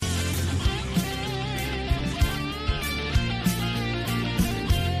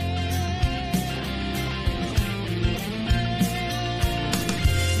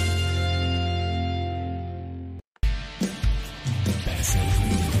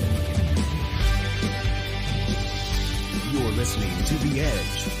The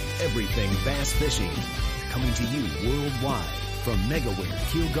Edge, everything bass fishing. Coming to you worldwide from MegaWare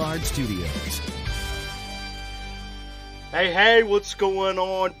Keelguard Studios. Hey, what's going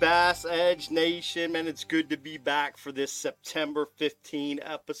on, Bass Edge Nation? Man, it's good to be back for this September 15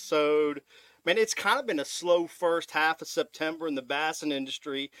 episode. Man, it's kind of been a slow first half of September in the bassing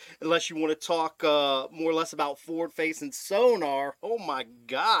industry, unless you want to talk more or less about forward-facing sonar. Oh my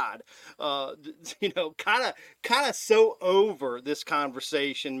God, kind of so over this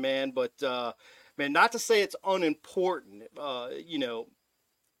conversation, man. But man, not to say it's unimportant, but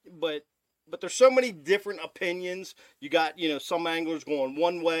there's so many different opinions. You got, some anglers going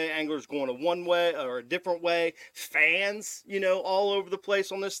one way, anglers going a one way or a different way, fans, all over the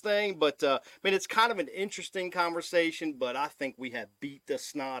place on this thing. But, it's kind of an interesting conversation, but I think we have beat the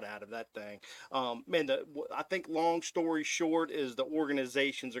snot out of that thing. I think long story short is the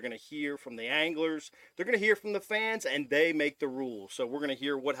organizations are going to hear from the anglers. They're going to hear from the fans, and they make the rules. So we're going to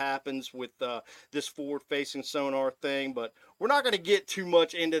hear what happens with this forward-facing sonar thing, but we're not going to get too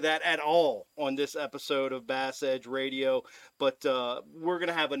much into that at all on this episode of Bass Edge Radio, but we're going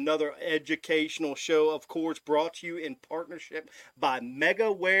to have another educational show, of course, brought to you in partnership by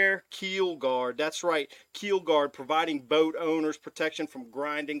MegaWare Keelguard. That's right, Keelguard, providing boat owners protection from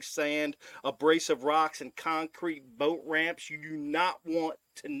grinding sand, abrasive rocks, and concrete boat ramps. You do not want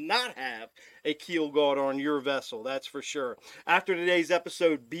to not have a keel guard on your vessel, that's for sure. After today's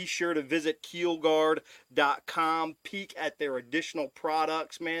episode, be sure to visit keelguard.com, peek at their additional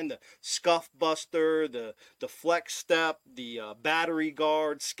products, man, the Scuff Buster, the Flex Step, the Battery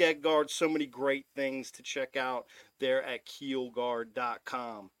Guard, Skeg Guard, so many great things to check out there at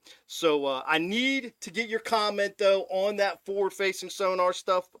keelguard.com. So I need to get your comment, though, on that forward-facing sonar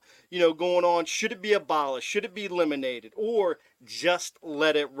stuff, going on. Should it be abolished? Should it be eliminated? Or just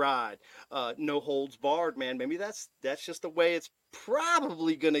let it ride? No holds barred, man. Maybe that's just the way it's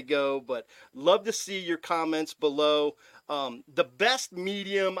probably going to go, but love to see your comments below. The best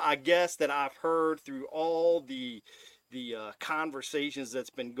medium, I guess, that I've heard through all the conversations that's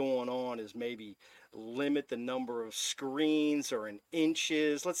been going on is maybe limit the number of screens or in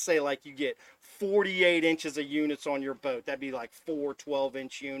inches. Let's say like you get 48 inches of units on your boat. That'd be like 4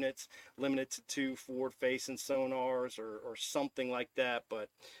 12-inch units, limited to 2 forward-facing sonars or something like that. But,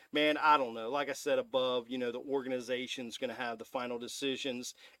 man, I don't know. Like I said above, the organization's going to have the final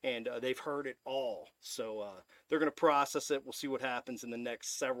decisions, and they've heard it all. So they're going to process it. We'll see what happens in the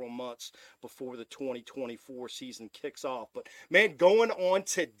next several months before the 2024 season kicks off. But, man, going on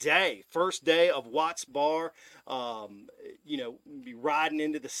today, first day of Watts Bar, be riding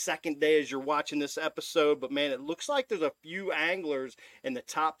into the second day as you're watching this episode, but man, it looks like there's a few anglers in the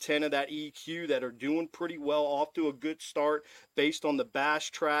top 10 of that EQ that are doing pretty well, off to a good start based on the Bass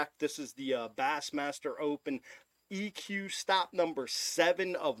track. This is the Bassmaster Open EQ stop number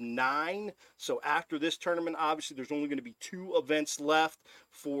 7 of 9. So after this tournament, obviously there's only going to be 2 events left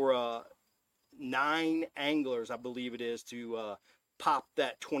for 9 anglers, I believe it is, to pop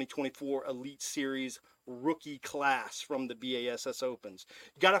that 2024 Elite Series rookie class from the BASS Opens.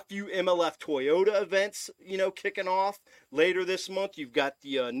 You got a few MLF Toyota events, kicking off later this month. You've got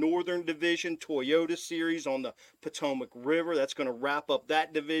the Northern Division Toyota Series on the Potomac River. That's going to wrap up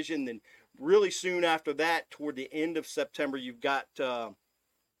that division. Then really soon after that, toward the end of September, you've got the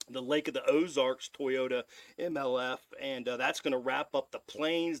Lake of the Ozarks Toyota MLF, and that's going to wrap up the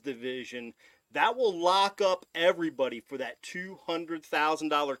Plains Division. That will lock up everybody for that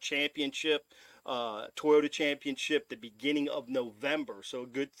 $200,000 championship, Toyota Championship, the beginning of November. So a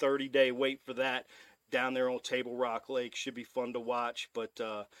good 30-day wait for that down there on Table Rock Lake. Should be fun to watch. But,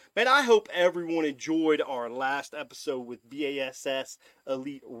 man, I hope everyone enjoyed our last episode with BASS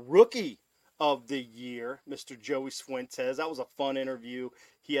Elite Rookie of the Year, Mr. Joey Fuentes. That was a fun interview.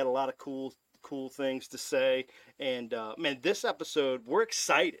 He had a lot of cool things to say. And, man, this episode, we're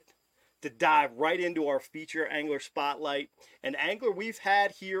excited to dive right into our feature angler spotlight. An angler we've had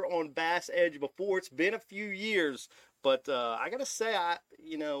here on Bass Edge before. It's been a few years, but I gotta say, I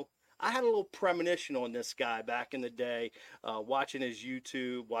had a little premonition on this guy back in the day, watching his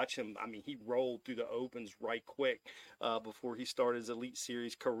YouTube, he rolled through the Opens right quick before he started his Elite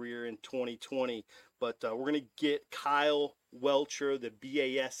Series career in 2020. But we're going to get Kyle Welcher, the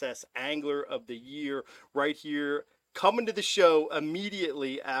BASS Angler of the Year, right here, coming to the show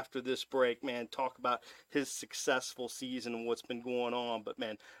immediately after this break, man. Talk about his successful season and what's been going on. But,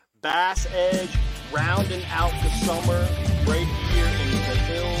 man, Bass Edge rounding out the summer right here in the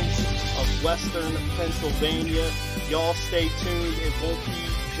hills of western Pennsylvania. Y'all stay tuned. It won't be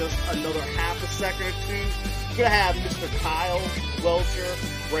just another half a second or two. We're going to have Mr. Kyle Welcher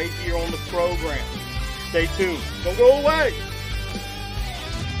right here on the program. Stay tuned. Don't go away.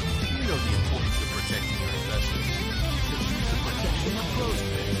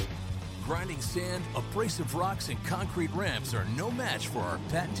 grinding sand, abrasive rocks, and concrete ramps are no match for our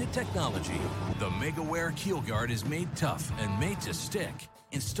patented technology. The MegaWare Keel Guard is made tough and made to stick.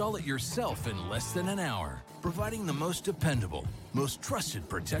 Install it yourself in less than an hour, providing the most dependable, most trusted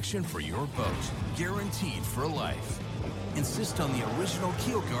protection for your boat, guaranteed for life. Insist on the original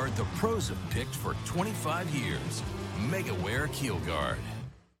Keel Guard the pros have picked for 25 years. MegaWare Keel Guard.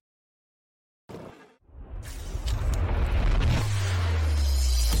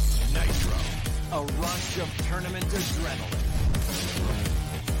 Nitro, a rush of tournament adrenaline.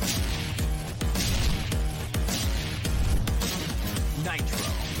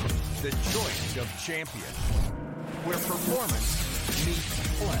 Nitro, the choice of champion, where performance meets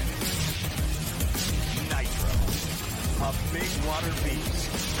play. Nitro, a big water beast,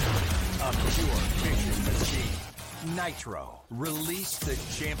 a pure fishing machine. Nitro, release the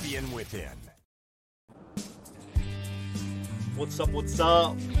champion within. What's up? What's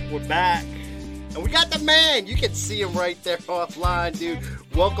up? We're back. And we got the man. You can see him right there offline, dude.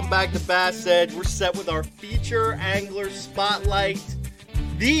 Welcome back to Bass Edge. We're set with our feature angler spotlight.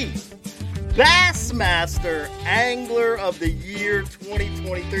 The Bassmaster Angler of the Year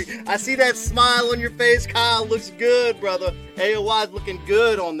 2023. I see that smile on your face, Kyle. Looks good, brother. AOY's looking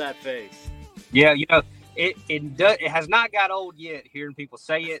good on that face. Yeah, it has not got old yet hearing people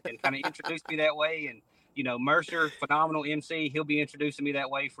say it and kind of introduce me that way. And, Mercer, phenomenal MC, he'll be introducing me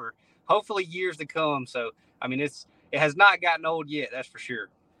that way for hopefully years to come. So, it has not gotten old yet, that's for sure.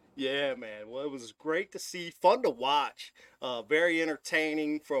 Yeah, man. Well, it was great to see, fun to watch, very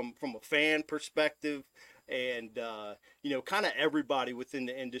entertaining from a fan perspective, and kind of everybody within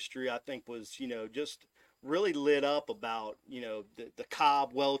the industry, I think, was just really lit up about the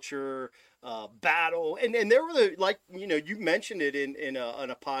Cobb Welcher battle, and there were you mentioned it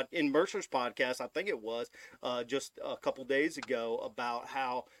in Mercer's podcast, I think it was just a couple days ago, about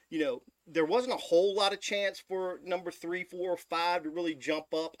how there wasn't a whole lot of chance for number 3, 4, or 5 to really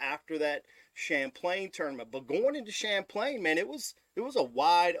jump up after that Champlain tournament. But going into Champlain, man, it was a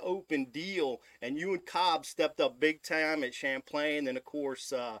wide open deal, and you and Cobb stepped up big time at Champlain. And of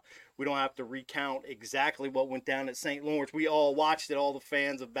course, we don't have to recount exactly what went down at St. Lawrence. We all watched it, all the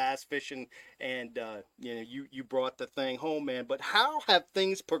fans of bass fishing, and you brought the thing home, man. But how have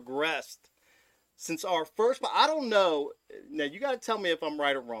things progressed since our first? I don't know. Now you got to tell me if I'm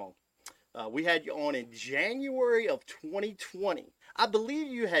right or wrong. We had you on in January of 2020. I believe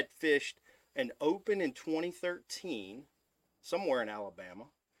you had fished an Open in 2013, somewhere in Alabama.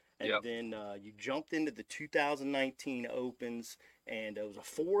 And Yep. then you jumped into the 2019 Opens, and it was a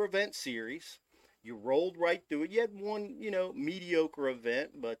 4-event series. You rolled right through it. You had one, mediocre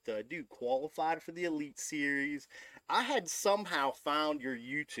event, but dude, qualified for the Elite Series. I had somehow found your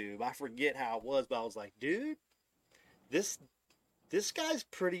YouTube. I forget how it was, but I was like, dude, this guy's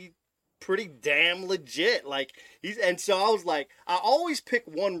pretty damn legit. And so I was like, I always pick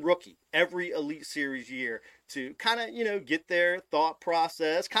one rookie every Elite Series year to kind of, get their thought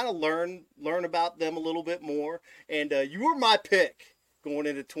process, kind of learn about them a little bit more. And you were my pick going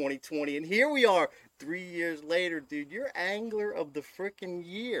into 2020. And here we are 3 years later, dude. You're Angler of the freaking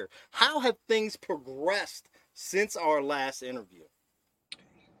Year. How have things progressed since our last interview?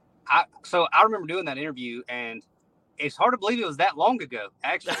 So I remember doing that interview, and it's hard to believe it was that long ago,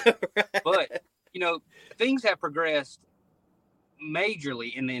 actually. But, things have progressed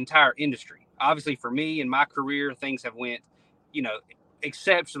majorly in the entire industry. Obviously, for me and my career, things have went,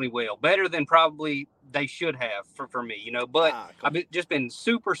 exceptionally well. Better than probably they should have for me, But I've just been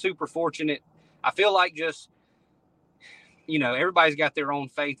super, super fortunate. I feel like just, everybody's got their own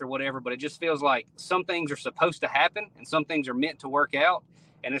faith or whatever, but it just feels like some things are supposed to happen and some things are meant to work out.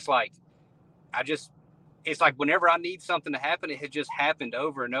 And it's like, it's like whenever I need something to happen, it has just happened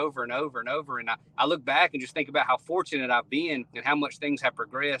over and over and over and over. And I look back and just think about how fortunate I've been and how much things have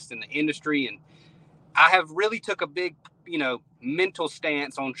progressed in the industry. And I have really took a big, mental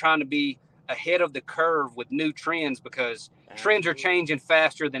stance on trying to be ahead of the curve with new trends, because trends are changing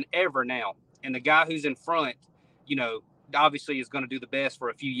faster than ever now. And the guy who's in front, obviously is going to do the best for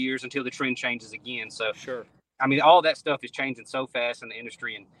a few years until the trend changes again. So, sure. All that stuff is changing so fast in the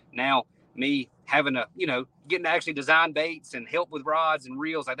industry. And now me having to, getting to actually design baits and help with rods and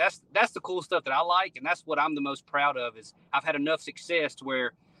reels, like that's the cool stuff that I like. And that's what I'm the most proud of, is I've had enough success to where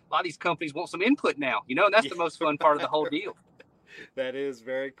a lot of these companies want some input now, and that's the most fun part of the whole deal. That is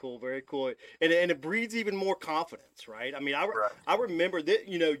very cool, very cool. And it breeds even more confidence, right? I remember that,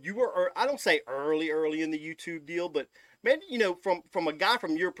 you were, I don't say early in the YouTube deal, but man, from a guy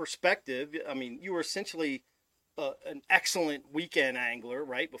from your perspective, you were essentially an excellent weekend angler,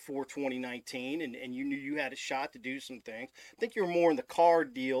 right, before 2019, and you knew you had a shot to do some things. I think you were more in the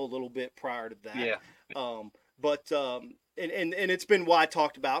card deal a little bit prior to that. Yeah. But and it's been what I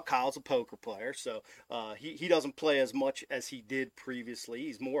talked about. Kyle's a poker player, so he doesn't play as much as he did previously.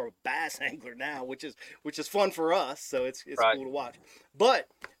 He's more of a bass angler now, which is fun for us. So it's Right. cool to watch. But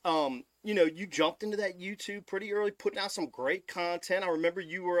you jumped into that YouTube pretty early, putting out some great content. I remember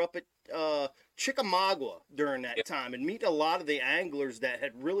you were up at Chickamauga during that time and meet a lot of the anglers that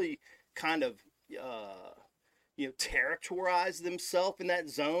had really kind of territorized themselves in that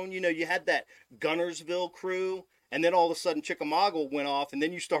zone. You had that Gunnersville crew, and then all of a sudden Chickamauga went off, and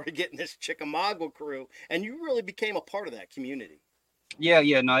then you started getting this Chickamauga crew, and you really became a part of that community.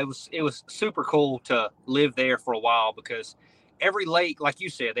 Yeah, no, it was super cool to live there for a while, because every lake, like you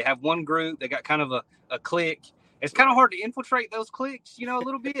said, they have one group. They got kind of a clique. It's kind of hard to infiltrate those cliques, a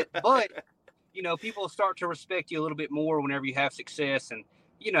little bit, but people start to respect you a little bit more whenever you have success. And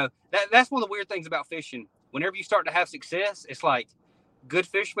that's one of the weird things about fishing. Whenever you start to have success, it's like good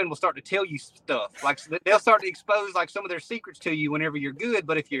fishermen will start to tell you stuff. Like they'll start to expose like some of their secrets to you whenever you're good.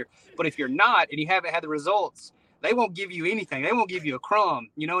 But if you're not and you haven't had the results, they won't give you anything. They won't give you a crumb.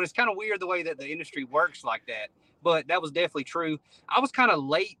 And it's kind of weird the way that the industry works like that. But that was definitely true. I was kind of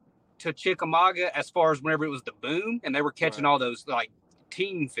late to Chickamauga as far as whenever it was the boom and they were catching all those like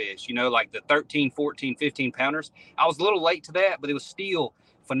teen fish, like the 13, 14, 15 pounders. I was a little late to that, but it was still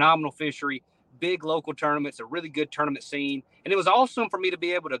phenomenal fishery, big local tournaments, a really good tournament scene. And it was awesome for me to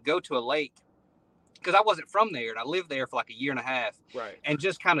be able to go to a lake, because I wasn't from there and I lived there for like a year and a half. Right. And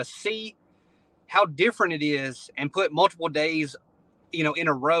just kind of see how different it is and put multiple days, in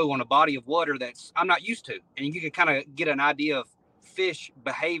a row on a body of water that's I'm not used to. And you can kind of get an idea of fish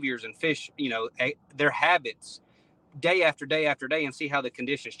behaviors and fish, their habits day after day after day, and see how the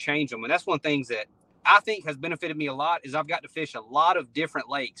conditions change them. And that's one of the things that I think has benefited me a lot, is I've got to fish a lot of different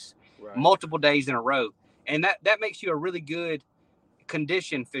lakes, multiple days in a row. And that makes you a really good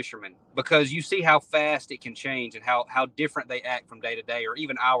condition fisherman, because you see how fast it can change and how different they act from day to day or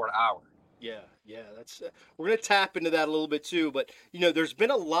even hour to hour. Yeah, that's we're going to tap into that a little bit too, but there's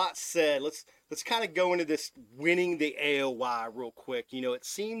been a lot said. Let's kind of go into this winning the AOY real quick. It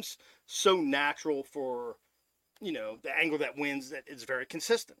seems so natural for the angler that wins that is very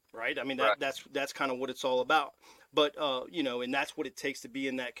consistent, right? I mean, that's kind of what it's all about. But and that's what it takes to be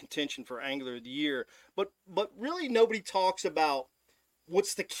in that contention for Angler of the Year. But really nobody talks about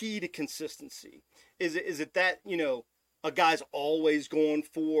what's the key to consistency. Is it that a guy's always going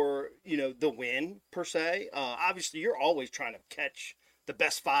for the win per se? Obviously, you're always trying to catch the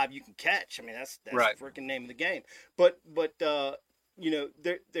best 5 you can catch. I mean, that's right. The freaking name of the game. But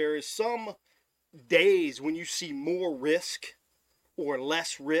there is some days when you see more risk or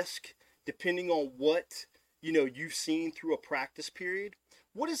less risk depending on what you've seen through a practice period.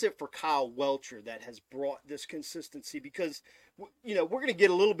 What is it for Kyle Welcher that has brought this consistency? Because we're going to get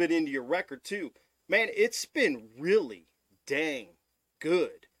a little bit into your record too, man. It's been really dang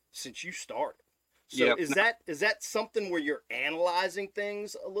good since you started. So is that something where you're analyzing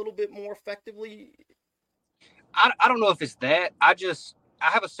things a little bit more effectively? I don't know if it's that. I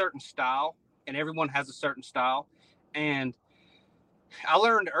have a certain style, and everyone has a certain style. And I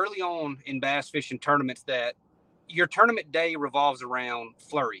learned early on in bass fishing tournaments that your tournament day revolves around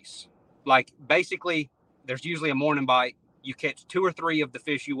flurries. Like basically there's usually a morning bite. You catch 2 or 3 of the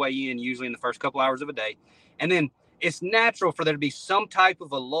fish you weigh in, usually in the first couple hours of a day. And then it's natural for there to be some type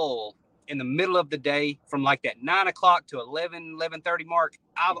of a lull in the middle of the day from like that 9 o'clock to 11:30 mark.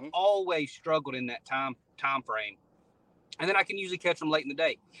 I've always struggled in that time frame. And then I can usually catch them late in the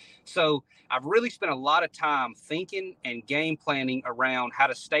day. So I've really spent a lot of time thinking and game planning around how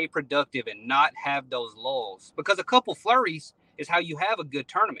to stay productive and not have those lulls, because a couple flurries is how you have a good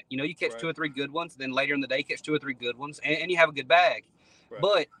tournament. You catch 2 or 3 good ones, then later in the day catch 2 or 3 good ones, and you have a good bag. Right.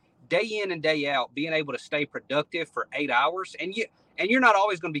 But day in and day out, being able to stay productive for 8 hours, and you're not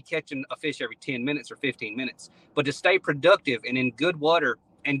always going to be catching a fish every 10 minutes or 15 minutes, but to stay productive and in good water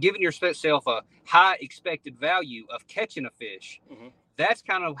and giving yourself a high expected value of catching a fish. That's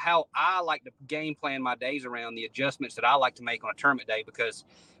kind of how I like to game plan my days around the adjustments that I like to make on a tournament day, because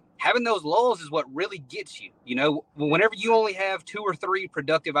having those lulls is what really gets you. Whenever you only have 2 or 3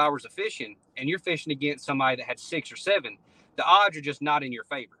 productive hours of fishing and you're fishing against somebody that had 6 or 7, the odds are just not in your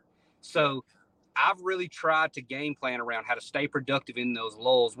favor. So I've really tried to game plan around how to stay productive in those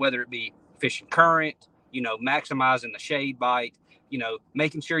lulls, whether it be fishing current, maximizing the shade bite,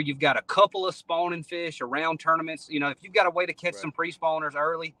 making sure you've got a couple of spawning fish around tournaments. If you've got a way to catch some pre-spawners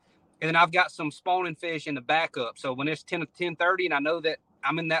early, and then I've got some spawning fish in the backup. So when it's 10 to 10:30 and I know that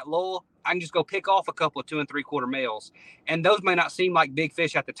I'm in that lull, I can just go pick off a couple of 2 3/4 males. And those may not seem like big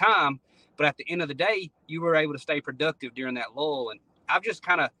fish at the time, but at the end of the day, you were able to stay productive during that lull. And I've just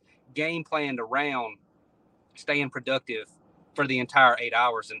kind of game planned around staying productive for the entire 8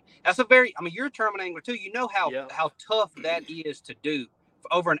 hours. And that's you're a tournament angler too. You know how tough that is to do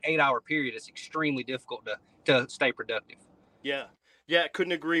over an 8 hour period. It's extremely difficult to stay productive. Yeah. Yeah,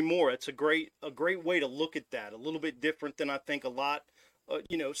 couldn't agree more. It's a great way to look at that. A little bit different than I think a lot,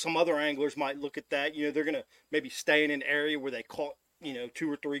 some other anglers might look at that. They're going to maybe stay in an area where they caught,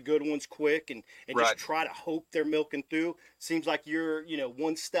 2 or 3 good ones quick and right. Just try to hope they're milking through. Seems like you're,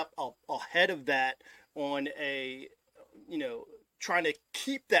 one step up ahead of that on a, trying to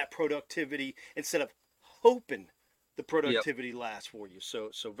keep that productivity instead of hoping the productivity lasts for you.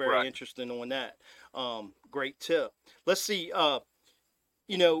 So very right. interesting on that. Great tip. Let's see. I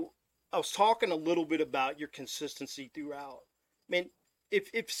was talking a little bit about your consistency throughout. Man,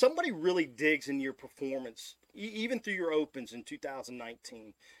 if somebody really digs in your performance, even through your opens in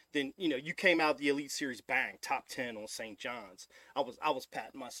 2019, then you came out the Elite Series bang, top 10 on St. John's. I was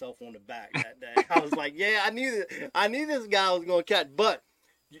patting myself on the back that day. I was like, yeah, I knew this guy was going to catch. But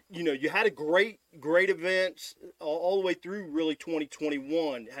you had a great event all the way through really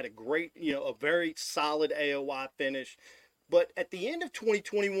 2021. Had a great, a very solid AOY finish. But at the end of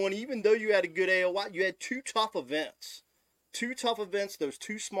 2021, even though you had a good AOY, you had 2 tough events. 2 tough events. Those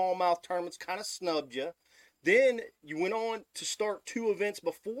 2 smallmouth tournaments kind of snubbed you. Then you went on to start 2 events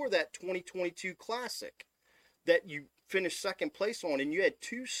before that 2022 Classic that you finished second place on, and you had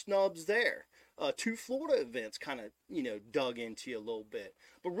 2 snubs there. 2 Florida events kind of, dug into you a little bit.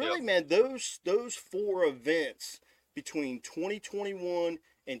 But really, man, those 4 events between 2021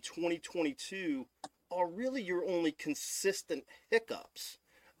 and 2022 are really your only consistent hiccups.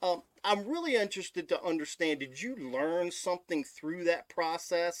 I'm really interested to understand, did you learn something through that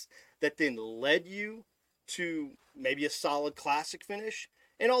process that then led you to maybe a solid Classic finish?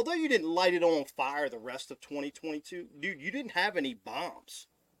 And although you didn't light it on fire the rest of 2022, dude, you didn't have any bombs.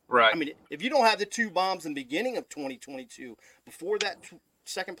 Right. I mean, if you don't have the 2 bombs in the beginning of 2022, before that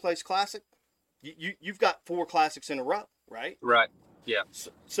second place Classic, you've got 4 Classics in a row, right? Right. Yeah.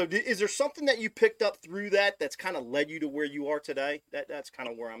 So is there something that you picked up through that's kind of led you to where you are today? That's kind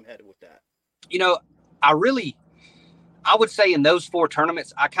of where I'm headed with that. I would say in those 4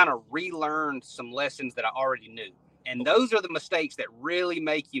 tournaments, I kind of relearned some lessons that I already knew. And those are the mistakes that really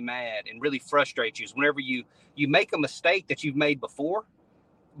make you mad and really frustrate you, is whenever you make a mistake that you've made before,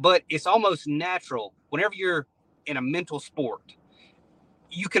 but it's almost natural. Whenever you're in a mental sport,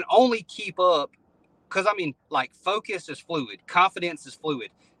 you can only keep up. Because, focus is fluid. Confidence is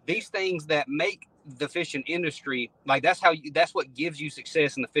fluid. These things that make the fishing industry, that's what gives you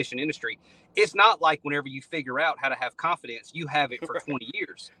success in the fishing industry. It's not like whenever you figure out how to have confidence, you have it for 20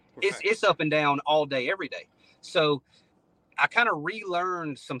 years. Right. It's up and down all day, every day. So I kind of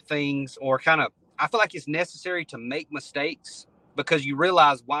relearned some things, or I feel like it's necessary to make mistakes because you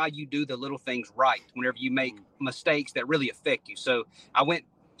realize why you do the little things right whenever you make mistakes that really affect you. So I went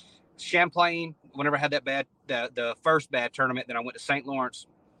Champlain, whenever I had the first bad tournament, then I went to St. Lawrence.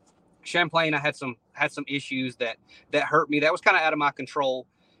 Champlain, I had some issues that hurt me. That was kind of out of my control.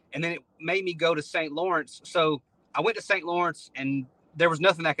 And then it made me go to St. Lawrence. So I went to St. Lawrence, and there was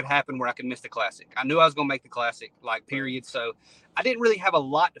nothing that could happen where I could miss the Classic. I knew I was going to make the Classic, period. So I didn't really have a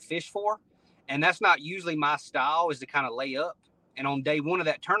lot to fish for. And that's not usually my style, is to kind of lay up. And on day 1 of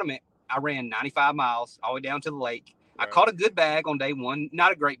that tournament, I ran 95 miles all the way down to the lake. I caught a good bag on day 1,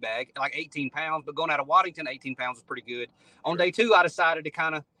 not a great bag, like 18 pounds, but going out of Waddington, 18 pounds was pretty good. On day 2, I decided to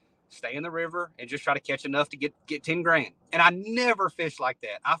kind of stay in the river and just try to catch enough to get 10 grand. And I never fished like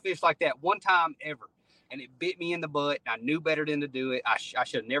that. I fished like that one time ever, and it bit me in the butt. I knew better than to do it. I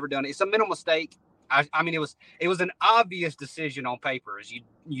should have never done it. It's a mental mistake. It was an obvious decision on paper, is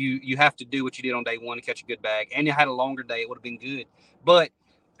you have to do what you did on day 1 to catch a good bag, and you had a longer day. It would have been good. But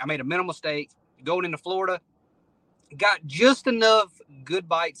I made a mental mistake going into Florida. Got just enough good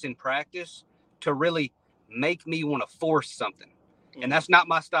bites in practice to really make me want to force something. And that's not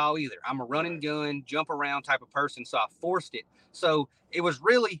my style either. I'm a run and gun, jump around type of person. So I forced it. So it was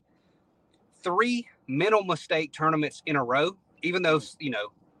really 3 mental mistake tournaments in a row, even though,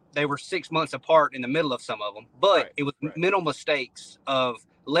 they were 6 months apart in the middle of some of them. But it was mental mistakes of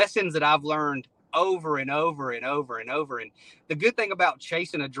lessons that I've learned over and over and over and over. And the good thing about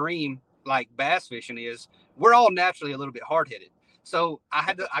chasing a dream like bass fishing is we're all naturally a little bit hard-headed. So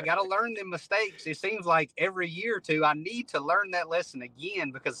I got to learn them mistakes. It seems like every year or 2, I need to learn that lesson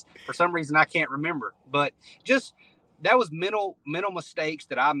again, because for some reason I can't remember. But just that was mental mistakes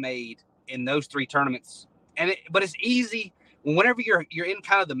that I made in those 3 tournaments. But it's easy whenever you're in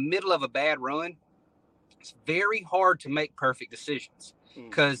kind of the middle of a bad run, it's very hard to make perfect decisions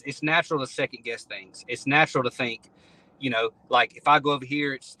because it's natural to second guess things. It's natural to think, like if I go over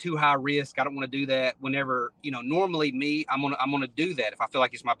here, it's too high risk. I don't want to do that. Whenever, normally me, I'm gonna do that if I feel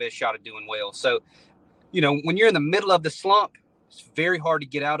like it's my best shot at doing well. So, when you're in the middle of the slump, it's very hard to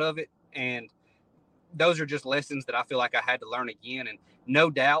get out of it. And those are just lessons that I feel like I had to learn again. And no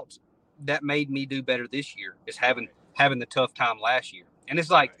doubt that made me do better this year is having the tough time last year. And it's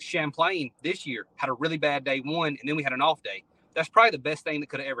like Champlain this year had a really bad day one, and then we had an off day. That's probably the best thing that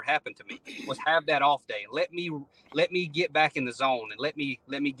could have ever happened to me was have that off day. Let me get back in the zone and let me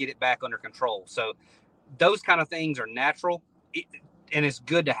get it back under control. So those kind of things are natural, and it's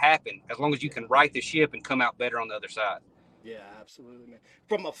good to happen as long as you can right the ship and come out better on the other side. Yeah, absolutely, man.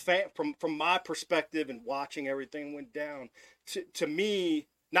 From a from my perspective and watching everything went down, to me,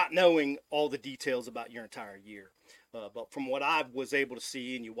 not knowing all the details about your entire year, but from what I was able to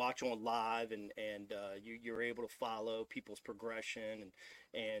see, and you watch on live, and you're able to follow people's progression,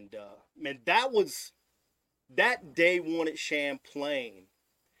 and man, that day one at Champlain.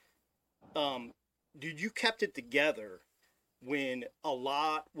 Dude, you kept it together when a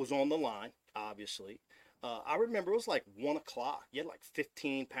lot was on the line, obviously. I remember it was like 1 o'clock. You had like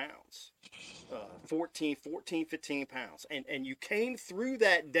 15 pounds, 14, 15 pounds. And you came through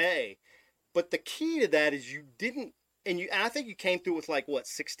that day. But the key to that is you didn't, and I think you came through with like what,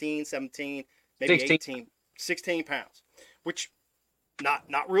 16, 17, maybe 16. 16 pounds, which not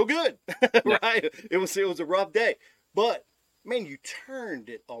real good, right? It was a rough day. But man, you turned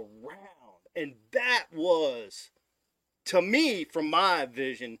it around. And that was, to me, from my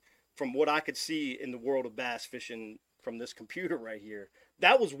vision, from what I could see in the world of bass fishing from this computer right here,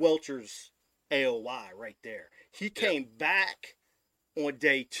 that was Welcher's AOY right there. He came back on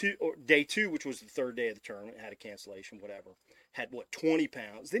day two, which was the third day of the tournament, had a cancellation, whatever, had 20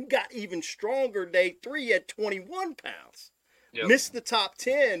 pounds, then got even stronger day three, had 21 pounds. Yep. Missed the top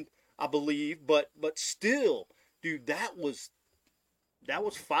 10, I believe, but still, dude, that was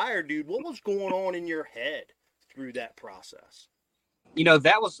fire, dude. What was going on in your head through that process?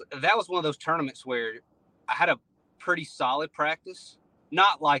 That was one of those tournaments where I had a pretty solid practice.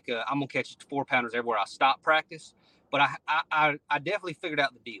 Not like I'm gonna catch 4-pounders everywhere I stop practice, but I definitely figured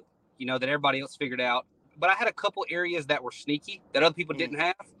out the deal. That everybody else figured out. But I had a couple areas that were sneaky that other people didn't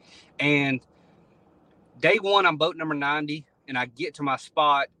have. And day one, I'm boat number 90, and I get to my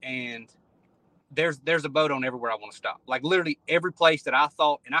spot, and there's a boat on everywhere I want to stop. Like literally every place that I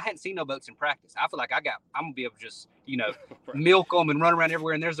thought, and I hadn't seen no boats in practice. I feel like I'm gonna be able to just milk them and run around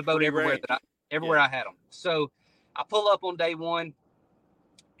everywhere. And there's a boat everywhere I had them. So I pull up on day one,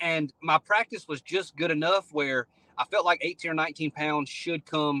 and my practice was just good enough where I felt like 18 or 19 pounds should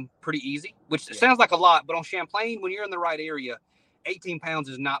come pretty easy, which sounds like a lot, but on Champlain, when you're in the right area, 18 pounds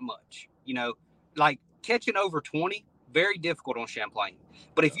is not much. Like catching over 20, very difficult on Champlain.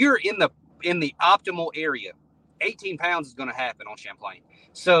 But if you're in the optimal area, 18 pounds is going to happen on Champlain.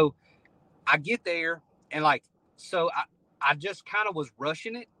 So I get there, and I just kind of was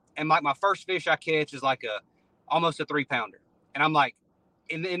rushing it. And like my first fish I catch is like almost a 3-pounder. And I'm like,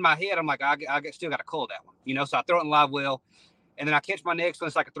 in my head, I'm like, I still got to cull that one, so I throw it in live well, and then I catch my next one.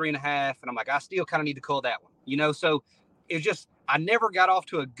 It's like a 3.5. And I'm like, I still kind of need to cull that one, so it's just, I never got off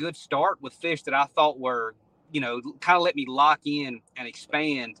to a good start with fish that I thought were, kind of let me lock in and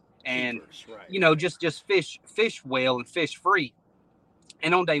expand and, just fish well and fish free.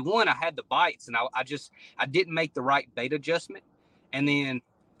 And on day one, I had the bites, and I didn't make the right bait adjustment. And then,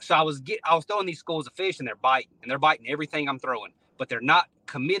 so I was throwing these schools of fish, and they're biting everything I'm throwing, but they're not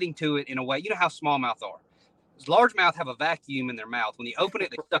committing to it in a way. You know how smallmouth are. Largemouth have a vacuum in their mouth. When you open it,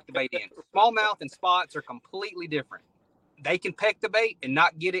 they suck the bait in. Smallmouth and spots are completely different. They can peck the bait and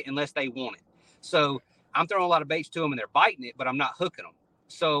not get it unless they want it. So I'm throwing a lot of baits to them, and they're biting it, but I'm not hooking them.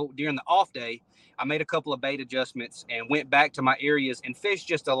 So during the off day, I made a couple of bait adjustments and went back to my areas and fished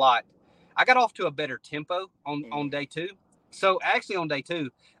just a lot. I got off to a better tempo on day two. So actually on day two,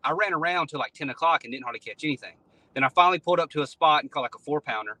 I ran around till like 10 o'clock and didn't hardly catch anything. Then I finally pulled up to a spot and caught like a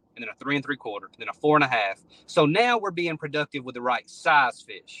 4-pounder, and then a 3 3/4, then a 4.5. So now we're being productive with the right size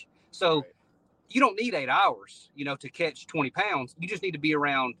fish. So you don't need 8 hours, to catch 20 pounds. You just need to be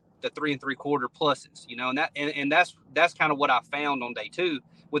around the 3 3/4 pluses, and that's kind of what I found on day two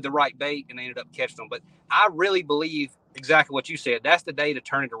with the right bait, and I ended up catching them. But I really believe exactly what you said. That's the day to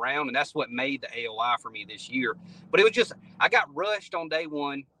turn it around, and that's what made the AOI for me this year. But it was just, I got rushed on day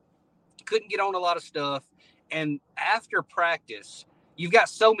one, couldn't get on a lot of stuff. And after practice, you've got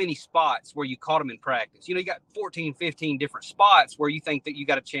so many spots where you caught them in practice. You got 14, 15 different spots where you think that you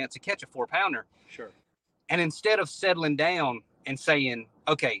got a chance to catch a 4-pounder. Sure. And instead of settling down and saying,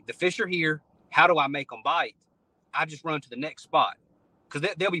 okay, the fish are here, how do I make them bite? I just run to the next spot because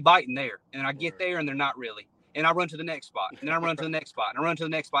they'll be biting there. And I get there and they're not really. And I run to the next spot. And then I run to the next spot. And I run to the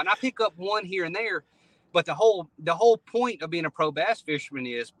next spot. And I pick up one here and there. But the whole point of being a pro bass fisherman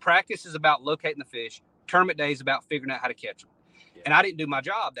is practice is about locating the fish. Tournament day is about figuring out how to catch them. Yeah. And I didn't do my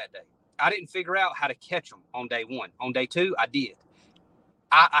job that day. I didn't figure out how to catch them on day one. On day two, I did.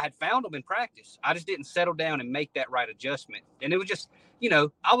 I had found them in practice. I just didn't settle down and make that right adjustment. And it was just,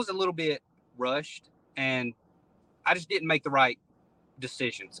 I was a little bit rushed and I just didn't make the right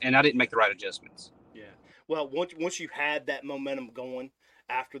decisions and I didn't make the right adjustments. Yeah. Well, once you had that momentum going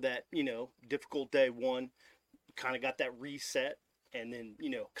after that, difficult day one, kind of got that reset and then,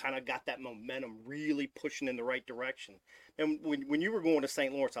 kind of got that momentum really pushing in the right direction. And when you were going to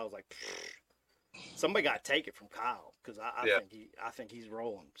St. Lawrence, I was like, somebody got to take it from Kyle because I think he's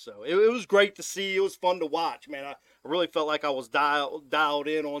rolling. So it was great to see. It was fun to watch, man. I really felt like I was dialed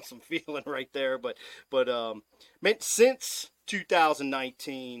in on some feeling right there. But man, since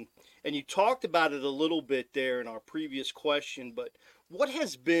 2019, and you talked about it a little bit there in our previous question, but what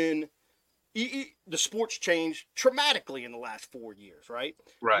has been the sport's changed dramatically in the last 4 years, right?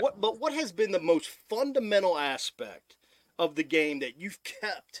 Right. What has been the most fundamental aspect of the game that you've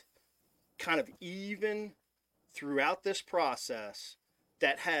kept kind of even throughout this process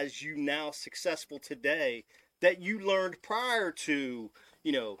that has you now successful today that you learned prior to,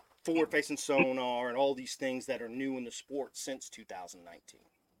 forward-facing sonar and all these things that are new in the sport since 2019?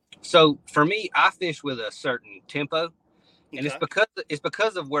 So for me, I fish with a certain tempo, and it's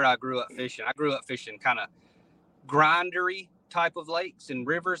because of where I grew up fishing. I grew up fishing kind of grindery type of lakes and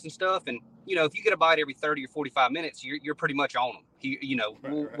rivers and stuff. And, if you get a bite every 30 or 45 minutes, you're pretty much on them,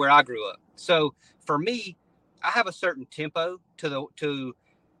 right. Where I grew up. So for me, I have a certain tempo to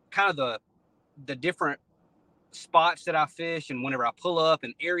kind of the different spots that I fish and whenever I pull up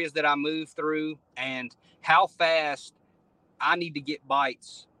and areas that I move through and how fast I need to get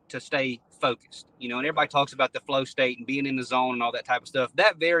bites to stay focused, and everybody talks about the flow state and being in the zone and all that type of stuff.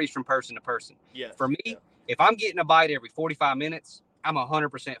 That varies from person to person. Yeah. For me, if I'm getting a bite every 45 minutes, I'm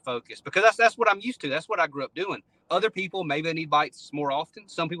 100% focused because that's what I'm used to. That's what I grew up doing. Other people, maybe they need bites more often.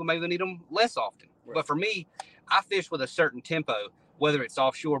 Some people maybe need them less often. Right. But for me, I fish with a certain tempo, whether it's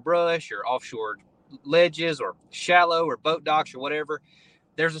offshore brush or offshore ledges or shallow or boat docks or whatever.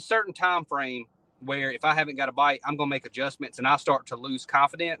 There's a certain time frame where if I haven't got a bite, I'm going to make adjustments and I start to lose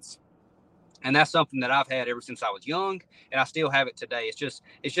confidence. And that's something that I've had ever since I was young, and I still have it today. It's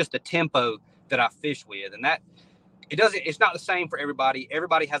just the tempo that I fish with, and that it's not the same for everybody.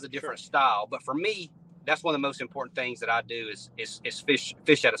 Everybody has a different style, but for me, that's one of the most important things that I do is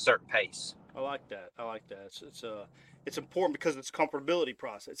fish at a certain pace. I like that. It's important because it's a comfortability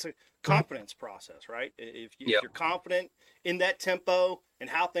process. It's a confidence process, right? If you're confident in that tempo and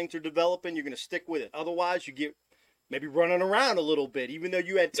how things are developing, you're going to stick with it. Otherwise, you get maybe running around a little bit. Even though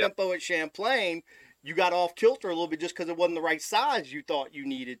you had tempo at Champlain, you got off kilter a little bit just because it wasn't the right size you thought you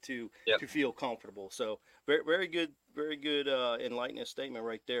needed to feel comfortable. So very, very good enlightening statement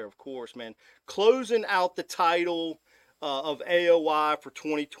right there, of course, man. Closing out the title of AOI for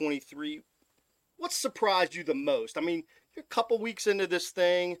 2023, what surprised you the most? I mean, you're a couple weeks into this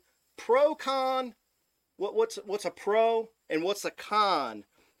thing. Pro con, what's a pro and what's a con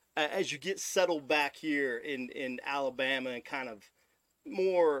as you get settled back here in Alabama and kind of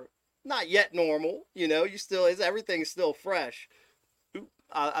more not yet normal, you still everything's still fresh. Oop,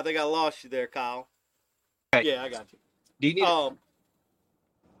 I think I lost you there, Kyle. Okay. Yeah, I got you. Do you need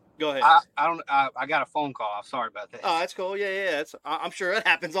go ahead. I got a phone call. I'm sorry about that. Oh, that's cool. Yeah. I'm sure it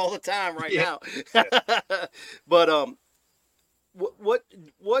happens all the time right now. But what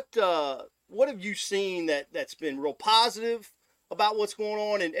have you seen that's been real positive about what's going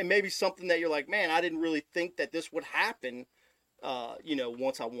on, and maybe something that you're like, man, I didn't really think that this would happen,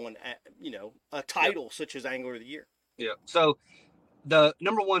 once I won, a title such as Angler of the Year. Yeah. So the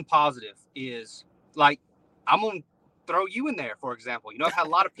number one positive is, like, I'm going to throw you in there, for example. I've had a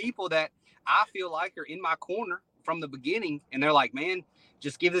lot of people that I feel like are in my corner from the beginning, and they're like, man,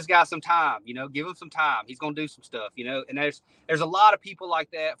 just give this guy some time, give him some time. He's going to do some stuff, and there's a lot of people like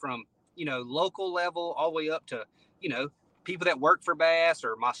that from, local level all the way up to, people that work for Bass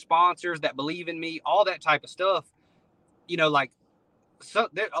or my sponsors that believe in me, all that type of stuff, so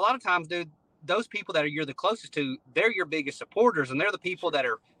a lot of times, dude, those people that you're the closest to, they're your biggest supporters, and they're the people that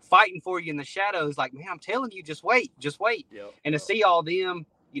are fighting for you in the shadows. Like, man, I'm telling you, just wait. And to see all them,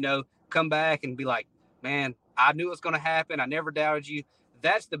 come back and be like, man, I knew it was going to happen. I never doubted you.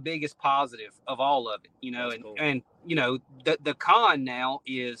 That's the biggest positive of all of it, That's cool. and the con now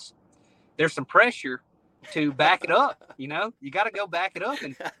is there's some pressure to back it up. You got to go back it up.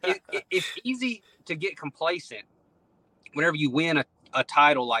 And it's easy to get complacent whenever you win a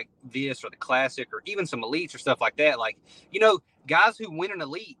title like this or the Classic or even some elites or stuff like that. Like, guys who win an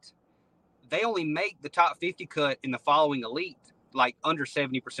elite, they only make the top 50 cut in the following elite, like under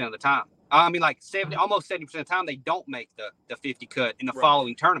 70% of the time. I mean, like almost 70% of the time, they don't make the 50 cut in the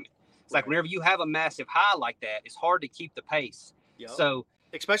following tournament. It's like whenever you have a massive high like that, it's hard to keep the pace. Yep. So,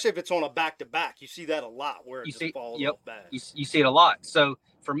 especially if it's on a back-to-back, you see that a lot where it just falls off bad. You see it a lot. So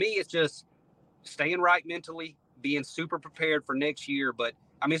for me, it's just staying right mentally, being super prepared for next year. But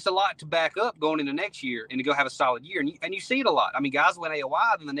I mean, it's a lot to back up going into next year and to go have a solid year. And you see it a lot. I mean, guys win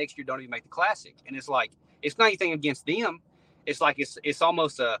AOI, then the next year don't even make the Classic. And it's like, it's not anything against them. It's like, it's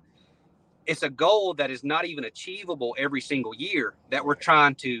almost it's a goal that is not even achievable every single year that we're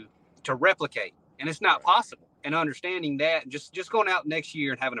trying to replicate. And it's not possible. And understanding that, just going out next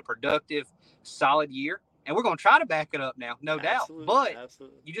year and having a productive, solid year. And we're going to try to back it up now, no doubt. But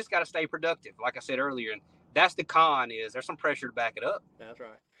you just got to stay productive, like I said earlier. And that's the con, is there's some pressure to back it up. That's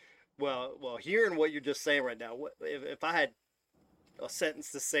right. Well, hearing what you're just saying right now, if I had a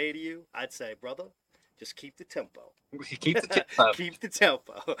sentence to say to you, I'd say, brother, just keep the tempo. Keep the tempo. Keep the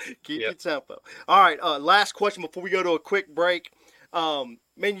tempo. Keep the tempo. All right. Last question before we go to a quick break. Man,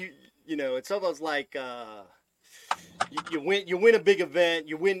 it's almost like you win a big event.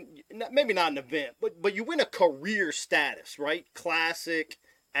 You win, maybe not an event, but you win a career status, right? Classic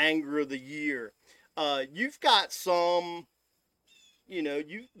Angler of the Year. You've got some,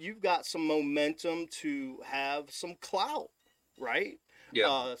 you've got some momentum to have some clout, right?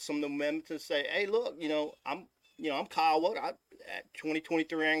 Yeah. Some momentum to say, hey, look, I'm Kyle Welcher. At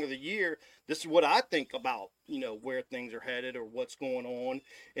 2023 Angler of the Year, this is what I think about, where things are headed or what's going on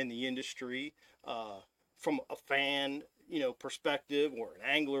in the industry, from a fan, perspective, or an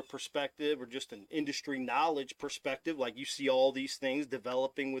angler perspective, or just an industry knowledge perspective. Like, you see all these things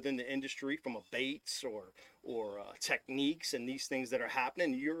developing within the industry from a baits or techniques and these things that are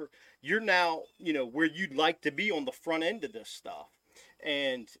happening. You're now, where you'd like to be on the front end of this stuff.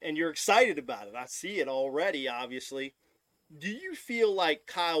 And you're excited about it. I see it already, obviously. Do you feel like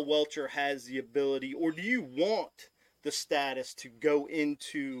Kyle Welcher has the ability, or do you want the status to go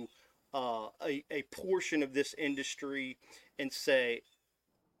into a portion of this industry and say,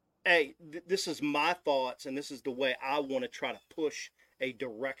 hey, this is my thoughts and this is the way I want to try to push a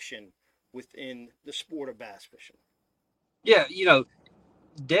direction within the sport of bass fishing? Yeah,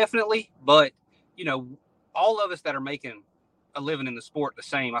 definitely. But, all of us that are making a living in the sport the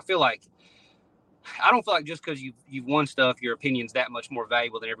same, I don't feel like just because you've won stuff, your opinion's that much more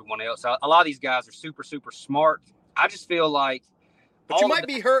valuable than everyone else. A lot of these guys are super, super smart. I just feel like, but you might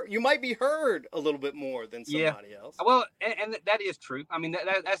be heard. You might be heard a little bit more than somebody else. Well, and that is true. I mean,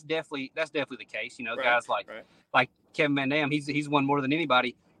 that's definitely the case. Right, guys like Kevin Van Dam, he's won more than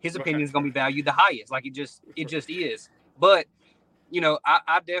anybody. His opinion is going to be valued the highest. Like, it just is. But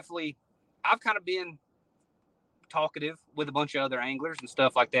I've kind of been talkative with a bunch of other anglers and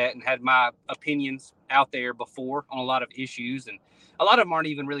stuff like that, and had my opinions out there before on a lot of issues, and a lot of them aren't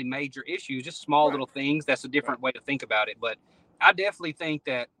even really major issues, just small little things. That's a different way to think about it. But I definitely think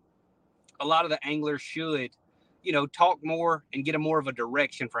that a lot of the anglers should, talk more and get more of a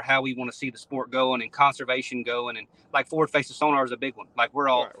direction for how we want to see the sport going and conservation going. And like forward facing sonar is a big one. Like, we're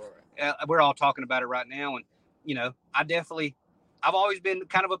all talking about it right now. And, I've always been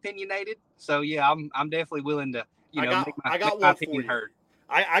kind of opinionated. So yeah, I'm definitely willing to, I got one for you.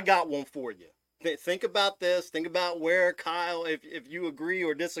 I got one for you. Think about this. Think about where Kyle, if you agree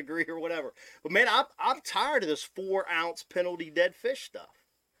or disagree or whatever. But man, I'm tired of this 4-ounce penalty dead fish stuff.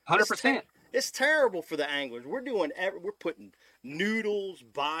 100%. It's terrible for the anglers. We're putting noodles,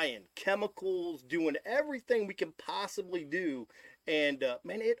 buying chemicals, doing everything we can possibly do, and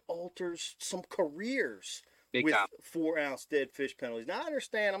man, it alters some careers. Big with time. 4-ounce dead fish penalties. Now, I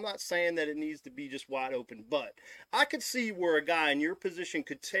understand, I'm not saying that it needs to be just wide open, but I could see where a guy in your position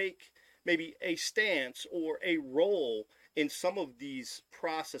could take maybe a stance or a role in some of these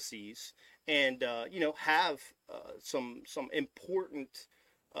processes and, have some important,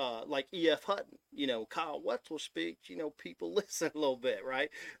 like E.F. Hutton, Kyle Welcher speaks, people listen a little bit, right?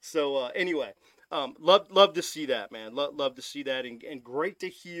 So anyway, love to see that, man. Love to see that, and great to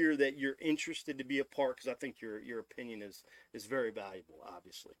hear that you're interested to be a part, because I think your opinion is very valuable,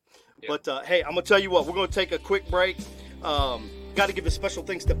 obviously. Yeah. But hey, I'm gonna tell you what, we're gonna take a quick break. Got to give a special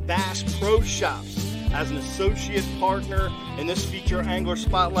thanks to Bass Pro Shops as an associate partner in this Feature Angler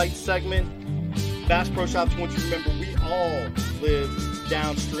Spotlight segment. Bass Pro Shops wants you to remember we all live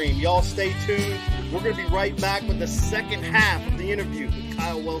downstream. Y'all stay tuned. We're going to be right back with the second half of the interview with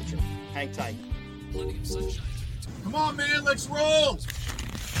Kyle Welcher. Hang tight. Come on, man, let's roll.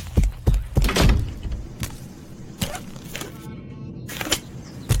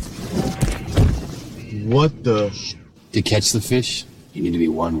 What the? To catch the fish, you need to be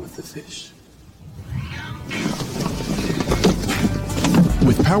one with the fish.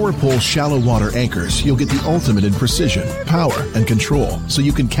 With Power Pole shallow water anchors, you'll get the ultimate in precision, power, and control, so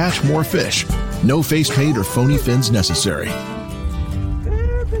you can catch more fish. No face paint or phony fins necessary.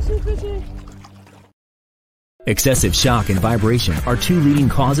 Excessive shock and vibration are two leading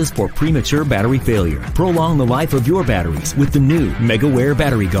causes for premature battery failure. Prolong the life of your batteries with the new MegaWare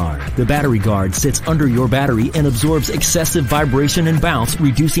Battery Guard. The Battery Guard sits under your battery and absorbs excessive vibration and bounce,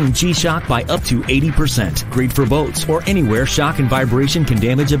 reducing G-shock by up to 80%. Great for boats or anywhere shock and vibration can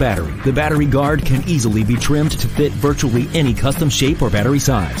damage a battery. The Battery Guard can easily be trimmed to fit virtually any custom shape or battery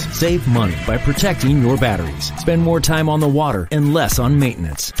size. Save money by protecting your batteries. Spend more time on the water and less on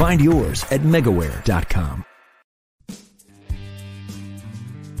maintenance. Find yours at megaware.com.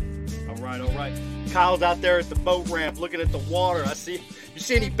 All right. Kyle's out there at the boat ramp looking at the water. You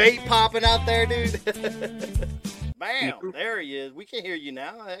see any bait popping out there, dude? Bam, there he is. We can hear you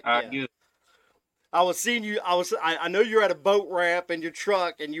now. Heck yeah. Good. I was seeing you. I know you're at a boat ramp in your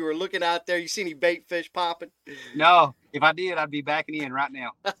truck and you were looking out there. You see any bait fish popping? No, if I did, I'd be backing in right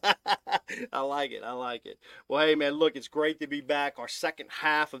now. I like it. Well, hey, man, look, it's great to be back. Our second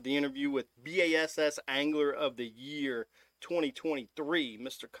half of the interview with Bassmaster Angler of the Year 2023,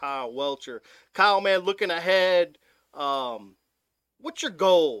 Mr. Kyle Welcher. Kyle, man, looking ahead, what's your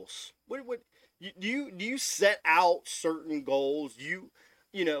goals? What do you set out certain goals? You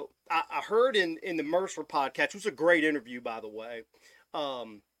know, I heard in the Mercer podcast, which was a great interview, by the way,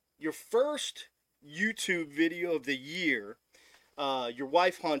 your first YouTube video of the year, your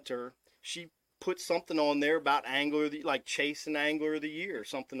wife Hunter, she put something on there about like chasing Angler of the Year,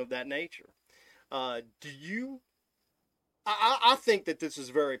 something of that nature. I think that this is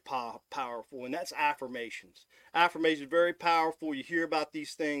very powerful, and that's affirmations. Affirmations are very powerful. You hear about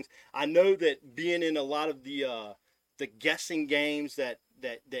these things. I know that being in a lot of the guessing games that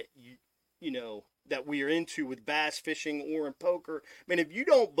you know that we are into with bass fishing or in poker. I mean, if you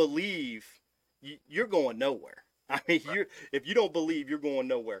don't believe, you're going nowhere. I mean, if you don't believe, you're going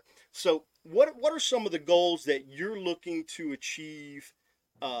nowhere. So, what are some of the goals that you're looking to achieve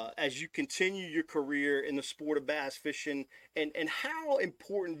as you continue your career in the sport of bass fishing, and how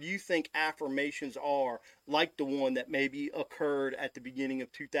important do you think affirmations are, like the one that maybe occurred at the beginning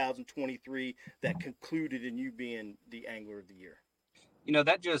of 2023 that concluded in you being the Angler of the Year? You know,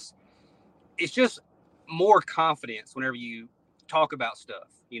 it's just more confidence whenever you talk about stuff.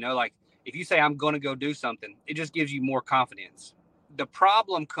 You know, like if you say I'm going to go do something, it just gives you more confidence. The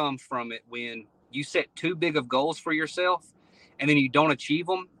problem comes from it when you set too big of goals for yourself and then you don't achieve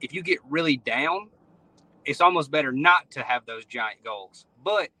them. If you get really down, it's almost better not to have those giant goals.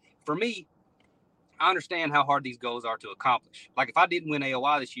 But for me, I understand how hard these goals are to accomplish. Like if I didn't win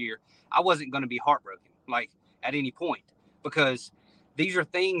AOI this year, I wasn't going to be heartbroken, like at any point, because these are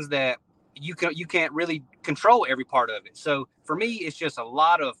things that you can't really control every part of it. So for me, it's just a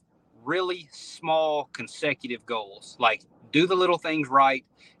lot of really small consecutive goals, like do the little things right.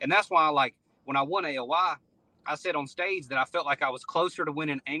 And that's why, like, when I won AOI, I said on stage that I felt like I was closer to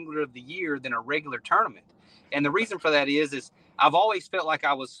winning Angler of the Year than a regular tournament. And the reason for that is I've always felt like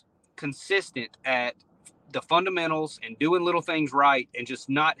I was consistent at the fundamentals and doing little things right and just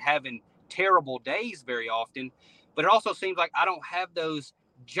not having terrible days very often. But it also seems like I don't have those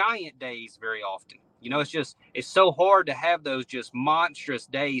giant days very often. You know, it's so hard to have those just monstrous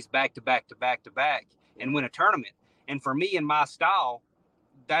days back to back to back to back and win a tournament. And for me and my style,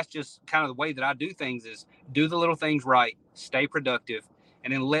 that's just kind of the way that I do things, is do the little things right, stay productive,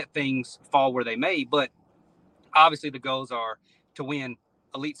 and then let things fall where they may. But obviously the goals are to win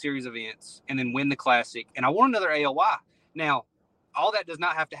Elite Series events and then win the Classic. And I want another AOI. Now, all that does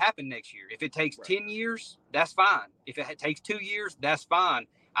not have to happen next year. If it takes 10 years, that's fine. If it takes 2 years, that's fine.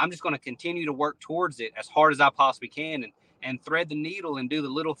 I'm just going to continue to work towards it as hard as I possibly can and thread the needle and do the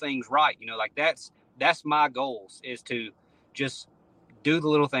little things right. You know, like that's my goals, is to just do the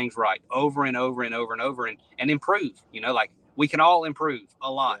little things right over and over and over and over and improve. You know, like we can all improve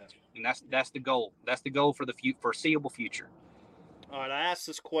a lot. Yeah. And that's the goal. That's the goal for the foreseeable future. All right, I asked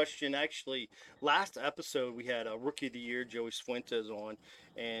this question actually last episode. We had a Rookie of the Year, Joey Fuentes, on,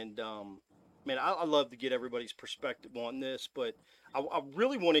 and man, I love to get everybody's perspective on this, but I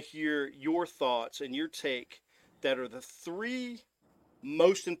really want to hear your thoughts and your take that are the three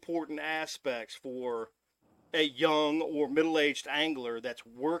most important aspects for a young or middle-aged angler that's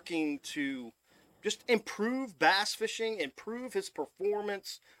working to just improve bass fishing, improve his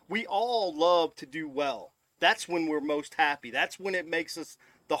performance. We all love to do well. That's when we're most happy. That's when it makes us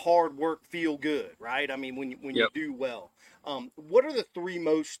the hard work feel good, right? I mean, when you do well. What are the 3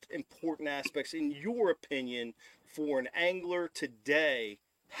 most important aspects, in your opinion, for an angler today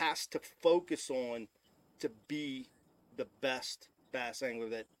has to focus on to be the best bass angler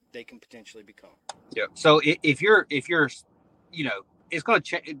that they can potentially become? Yeah. So if you're, you know, it's going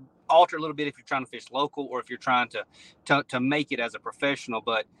to alter a little bit if you're trying to fish local or if you're trying to make it as a professional.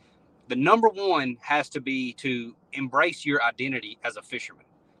 But the number one has to be to embrace your identity as a fisherman.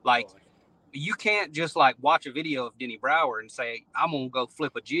 Like, you can't just like watch a video of Denny Brower and say, I'm going to go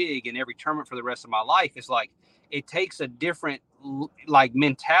flip a jig in every tournament for the rest of my life. It's like, it takes a different like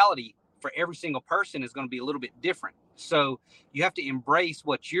mentality for every single person is going to be a little bit different. So you have to embrace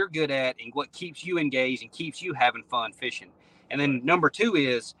what you're good at and what keeps you engaged and keeps you having fun fishing. And then number 2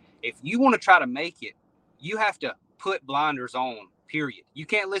 is, if you want to try to make it, you have to put blinders on, period. You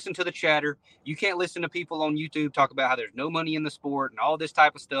can't listen to the chatter. You can't listen to people on YouTube talk about how there's no money in the sport and all this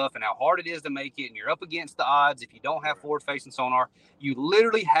type of stuff and how hard it is to make it. And you're up against the odds if you don't have forward facing sonar. You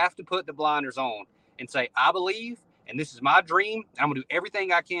literally have to put the blinders on and say, I believe, and this is my dream. And I'm going to do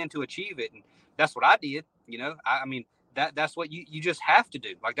everything I can to achieve it. And that's what I did. You know, I mean, that's what you just have to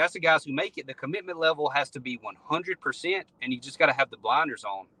do. Like, that's the guys who make it. The commitment level has to be 100%, and you just got to have the blinders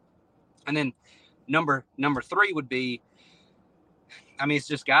on. And then number 3 would be, I mean, it's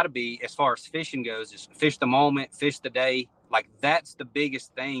just got to be, as far as fishing goes, is fish the moment, fish the day. Like, that's the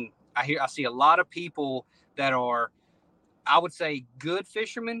biggest thing. I see a lot of people that are, I would say, good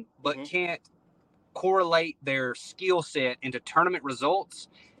fishermen, but can't correlate their skill set into tournament results.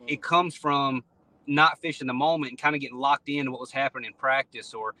 It comes from not fishing the moment and kind of getting locked into what was happening in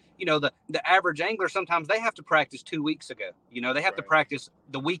practice. Or, you know, the average angler, sometimes they have to practice 2 weeks ago. You know, they have to practice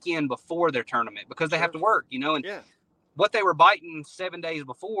the weekend before their tournament because they have to work, you know, and what they were biting 7 days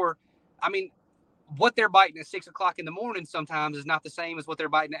before, I mean, what they're biting at 6 o'clock in the morning sometimes is not the same as what they're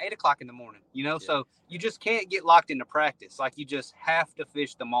biting at 8 o'clock in the morning, you know? So you just can't get locked into practice. Like, you just have to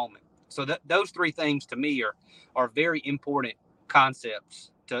fish the moment. So those 3 things to me are very important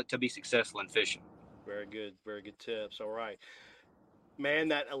concepts to be successful in fishing. Very good. Very good tips. All right. Man,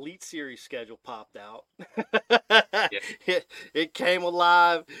 that Elite Series schedule popped out. It came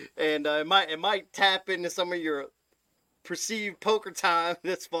alive, and it might tap into some of your perceived poker time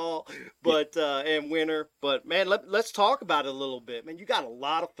this fall, but and winter. But man, let's talk about it a little bit. Man, you got a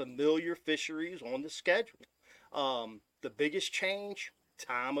lot of familiar fisheries on the schedule. The biggest change,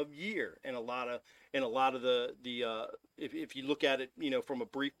 time of year, and a lot of the if you look at it, you know, from a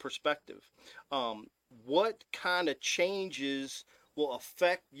brief perspective, what kind of changes will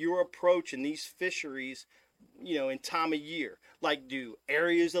affect your approach in these fisheries, you know, in time of year? Like, do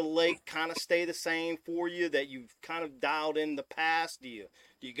areas of the lake kind of stay the same for you that you've kind of dialed in the past? Do you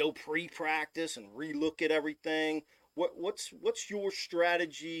go pre-practice and relook at everything? What's your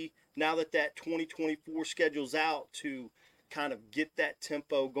strategy now that 2024 schedule's out to kind of get that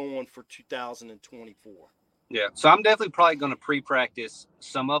tempo going for 2024? Yeah, so I'm definitely probably going to pre-practice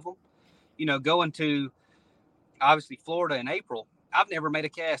some of them. You know, going to, obviously, Florida in April, I've never made a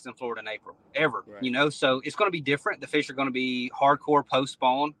cast in Florida in April, ever, you know, so it's going to be different. The fish are going to be hardcore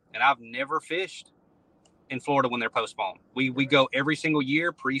post-spawn, and I've never fished in Florida when they're post-spawn. We go every single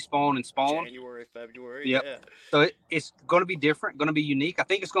year, pre-spawn and spawn. January, February, yeah. So it's going to be different, going to be unique. I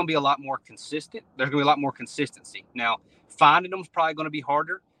think it's going to be a lot more consistent. There's going to be a lot more consistency. Now, finding them is probably going to be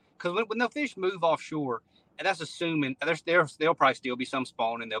harder, because when the fish move offshore, and that's assuming there'll probably still be some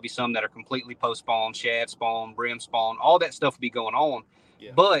spawn, and there'll be some that are completely post-spawn, shad spawn, brim spawn, all that stuff will be going on.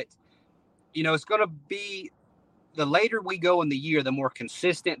 Yeah. But, you know, it's going to be, the later we go in the year, the more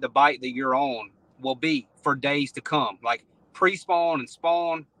consistent the bite that you're on will be for days to come. Like, pre-spawn and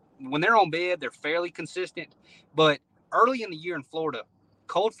spawn, when they're on bed, they're fairly consistent. But early in the year in Florida,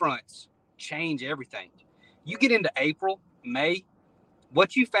 cold fronts change everything. You get into April, May,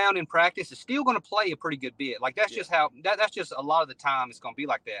 what you found in practice is still going to play a pretty good bit. Like, that's just how, that's just a lot of the time it's going to be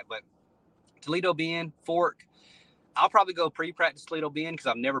like that. But Toledo Bend, Fork, I'll probably go pre-practice Toledo Bend because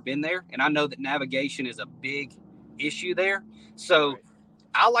I've never been there. And I know that navigation is a big issue there. So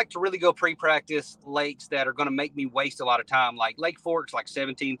I like to really go pre-practice lakes that are going to make me waste a lot of time. Like Lake Fork's like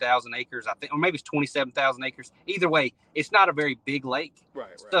 17,000 acres, I think, or maybe it's 27,000 acres. Either way, it's not a very big lake.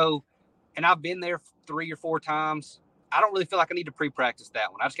 Right. So, and I've been there 3 or 4 times. I don't really feel like I need to pre-practice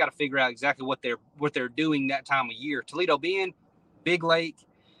that one. I just got to figure out exactly what they're doing that time of year. Toledo Bend, big lake,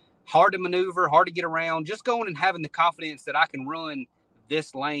 hard to maneuver, hard to get around. Just going and having the confidence that I can run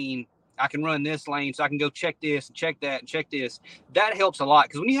this lane, I can run this lane, so I can go check this and check that and check this. That helps a lot,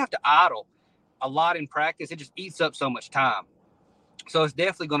 because when you have to idle, a lot in practice, it just eats up so much time. So it's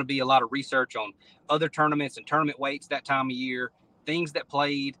definitely going to be a lot of research on other tournaments and tournament weights that time of year, things that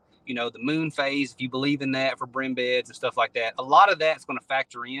played, the moon phase, if you believe in that for brim beds and stuff like that. A lot of that's going to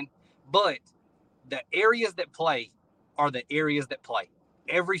factor in, but the areas that play are the areas that play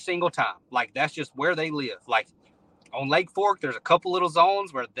every single time. Like, that's just where they live. Like on Lake Fork, there's a couple little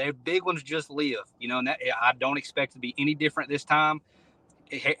zones where the big ones just live, and that I don't expect to be any different this time.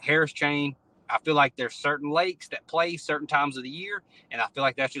 Harris Chain, I feel like there's certain lakes that play certain times of the year, and I feel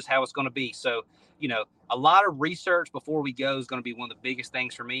like that's just how it's going to be. So, a lot of research before we go is going to be one of the biggest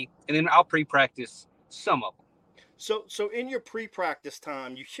things for me. And then I'll pre-practice some of them. So in your pre-practice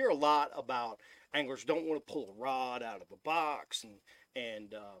time, you hear a lot about anglers don't want to pull a rod out of a box,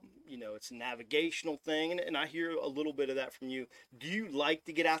 and it's a navigational thing, and I hear a little bit of that from you. Do you like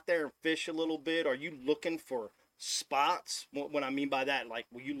to get out there and fish a little bit? Are you looking for spots? What I mean by that, like,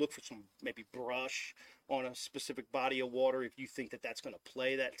 will you look for some maybe brush on a specific body of water if you think that that's going to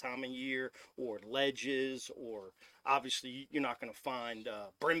play that time of year, or ledges, or obviously you're not going to find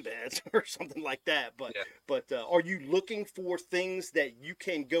brim beds or something like that, but are you looking for things that you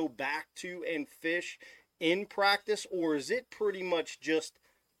can go back to and fish in practice, or is it pretty much just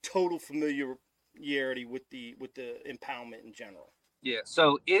total familiarity with the impoundment in general? Yeah,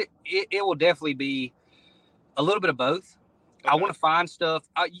 so it will definitely be a little bit of both. Okay. I want to find stuff.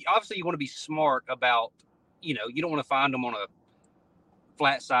 Obviously, you want to be smart about, you don't want to find them on a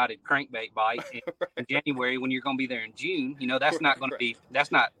flat-sided crankbait bite in January when you're going to be there in June. That's not going to be,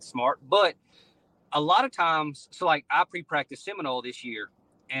 that's not smart. But a lot of times, so like I pre-practiced Seminole this year,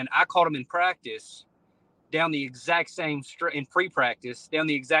 and I caught them in practice down the exact same in pre-practice down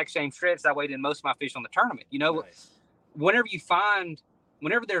the exact same stretch I weighed in most of my fish on the tournament. Nice.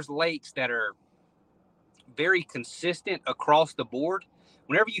 Whenever there's lakes that are very consistent across the board,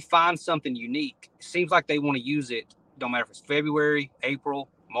 whenever you find something unique, it seems like they want to use it. Don't matter if it's February, April,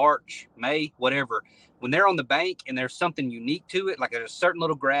 March, May, whatever. When they're on the bank and there's something unique to it, like there's a certain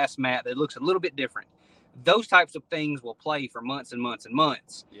little grass mat that looks a little bit different, those types of things will play for months and months and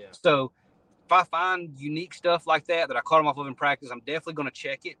months. Yeah. So if I find unique stuff like that I caught them off of in practice, I'm definitely going to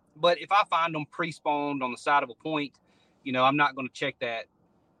check it. But if I find them pre-spawned on the side of a point, I'm not going to check that,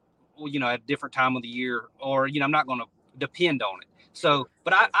 at a different time of the year, or, I'm not going to depend on it. So,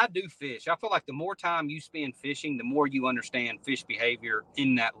 but I do fish. I feel like the more time you spend fishing, the more you understand fish behavior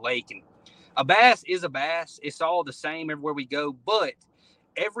in that lake. And a bass is a bass. It's all the same everywhere we go, but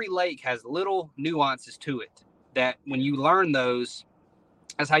every lake has little nuances to it that when you learn those,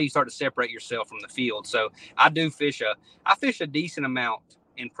 that's how you start to separate yourself from the field. So I fish a decent amount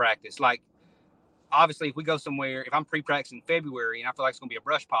in practice. Like, obviously, if we go somewhere, if I'm pre-practicing February and I feel like it's going to be a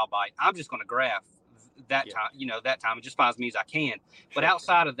brush pile bite, I'm just going to graph that time, that time. It just finds me as I can. But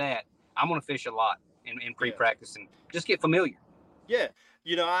outside of that, I'm going to fish a lot in pre-practice and just get familiar. Yeah.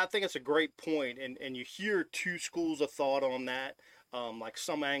 I think it's a great point. And you hear two schools of thought on that. Like,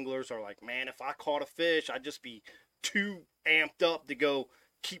 some anglers are like, man, if I caught a fish, I'd just be too amped up to go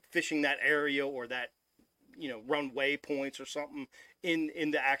keep fishing that area, or that, run waypoints or something in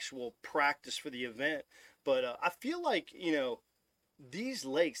the actual practice for the event. But I feel like, these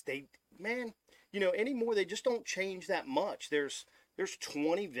lakes, anymore, they just don't change that much. There's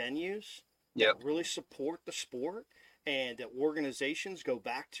 20 venues that really support the sport, and that organizations go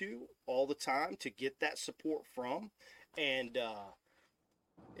back to all the time to get that support from. And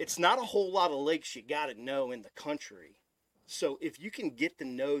it's not a whole lot of lakes you got to know in the country. So if you can get to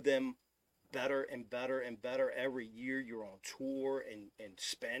know them better and better and better every year you're on tour, and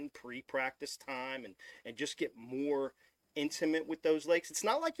spend pre-practice time and just get more intimate with those lakes. It's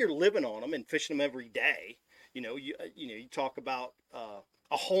not like you're living on them and fishing them every day. You talk about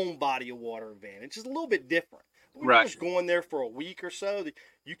a home body of water advantage. It's a little bit different. But when you're just going there for a week or so,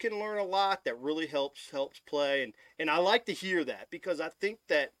 you can learn a lot that really helps play. And I like to hear that, because I think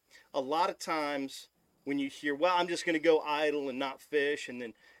that a lot of times when you hear, well, I'm just going to go idle and not fish, and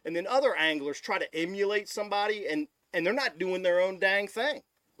then other anglers try to emulate somebody, and they're not doing their own dang thing.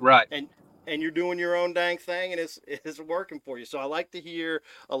 Right. And you're doing your own dang thing, and it's working for you. So I like to hear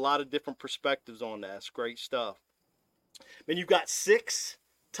a lot of different perspectives on that. It's great stuff. And you've got 6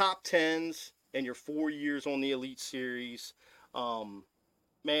 top 10s in your 4 years on the Elite Series.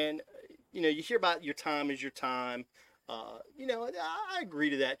 Man, you hear about your time is your time. I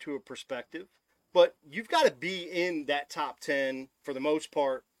agree to that to a perspective. But you've got to be in that top 10 for the most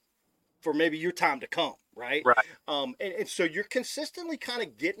part for maybe your time to come, right? Right. And so you're consistently kind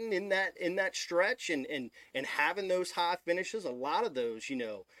of getting in that stretch and having those high finishes. A lot of those,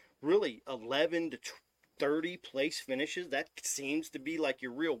 really 11 to 30 place finishes. That seems to be like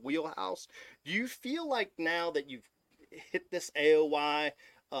your real wheelhouse. Do you feel like now that you've hit this AOY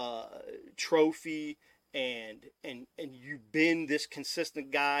trophy and you've been this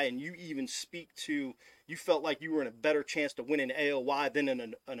consistent guy, and you even speak to, you felt like you were in a better chance to win an AOY than in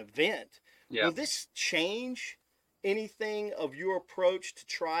an event. Yeah. Will this change anything of your approach to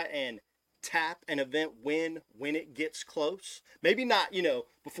try and tap an event win when it gets close? Maybe not,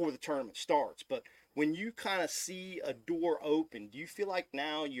 before the tournament starts, but when you kind of see a door open, do you feel like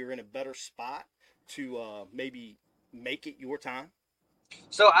now you're in a better spot to maybe make it your time?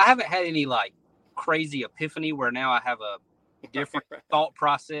 So I haven't had any like crazy epiphany where now I have a different thought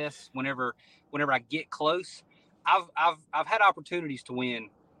process whenever I get close. I've had opportunities to win.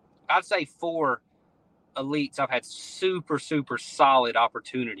 I'd say 4 elites I've had super solid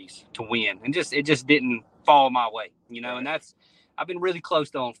opportunities to win, and it just didn't fall my way, Right. And I've been really close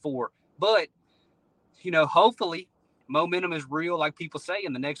to on 4, but hopefully momentum is real, like people say,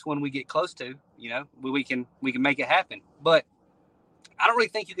 and the next one we get close to, we can make it happen. But I don't really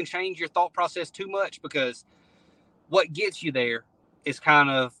think you can change your thought process too much, because what gets you there is kind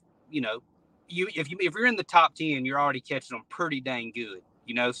of, if you're in the top 10, you're already catching them pretty dang good,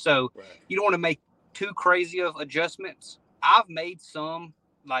 so Right. You don't want to make too crazy of adjustments. I've made some,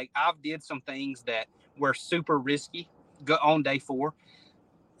 I've did some things that were super risky on day 4,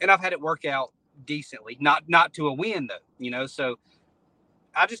 and I've had it work out decently, not to a win though, so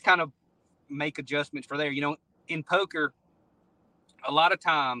I just kind of make adjustments for there. In poker, a lot of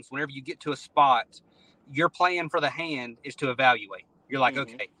times whenever you get to a spot, your plan for the hand is to evaluate. You're like,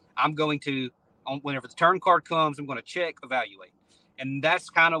 okay, I'm going to, whenever the turn card comes, I'm going to check, evaluate. And that's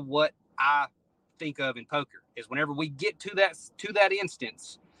kind of what I think of in poker, is whenever we get to that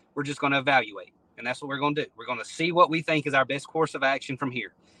instance, we're just going to evaluate. And that's what we're going to do. We're going to see what we think is our best course of action from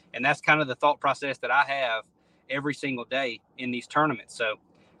here. And that's kind of the thought process that I have every single day in these tournaments. So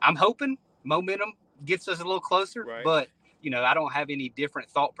I'm hoping momentum gets us a little closer, Right. but I don't have any different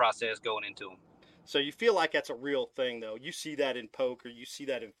thought process going into them. So you feel like that's a real thing, though. You see that in poker, you see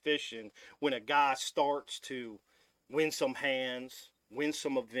that in fishing, when a guy starts to win some hands, win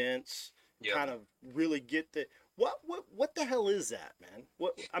some events, Yep. kind of really get the what the hell is that, man?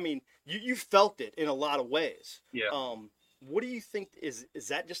 You felt it in a lot of ways. Yeah. What do you think is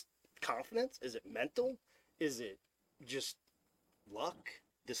that just confidence? Is it mental? Is it just luck,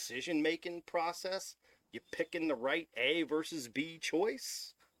 decision making process? You picking the right A versus B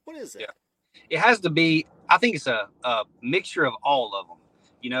choice? What is it? Yeah. It has to be, I think it's a mixture of all of them.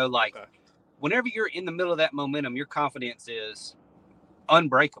 Okay. Whenever you're in the middle of that momentum, your confidence is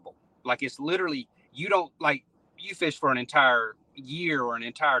unbreakable. Like, it's literally, you fish for an entire year or an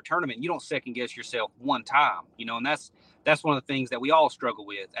entire tournament, you don't second guess yourself one time, and that's one of the things that we all struggle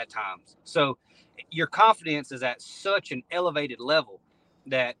with at times. So your confidence is at such an elevated level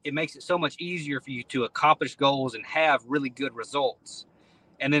that it makes it so much easier for you to accomplish goals and have really good results.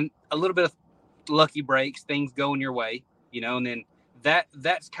 And then a little bit of lucky breaks, things going your way, and then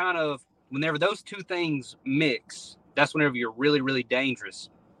that's kind of, whenever those two things mix, that's whenever you're really, really dangerous.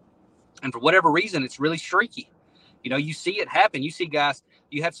 And for whatever reason, it's really streaky. You see it happen. You see guys,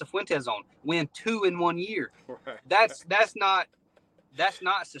 you have Cifuentes on, win 2 in 1 year. Right. That's not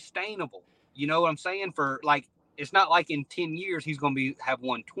sustainable. You know what I'm saying? It's not like in 10 years he's going to have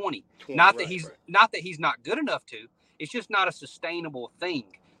won 20. Not that he's not good enough to. It's just not a sustainable thing.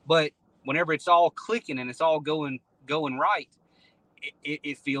 But whenever it's all clicking and it's all going right,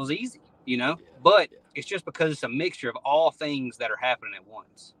 it feels easy, Yeah. But it's just because it's a mixture of all things that are happening at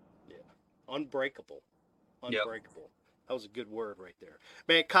once. Yeah. Unbreakable. Yep. That was a good word right there.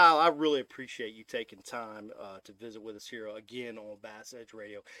 Man, Kyle, I really appreciate you taking time to visit with us here again on Bass Edge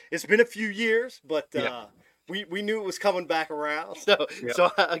Radio. It's been a few years, but we knew it was coming back around.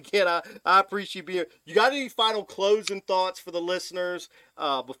 So, again, I appreciate you being here. You got any final closing thoughts for the listeners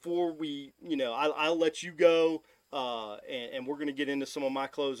before we, I'll let you go, and we're going to get into some of my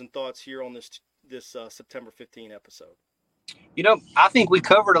closing thoughts here on this September 15 episode. I think we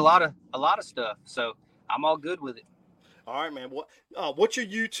covered a lot of stuff, so I'm all good with it. All right, man. What's your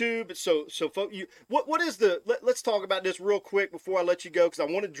YouTube? So folks, what is let's talk about this real quick before I let you go, because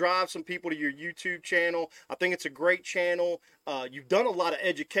I want to drive some people to your YouTube channel. I think it's a great channel. You've done a lot of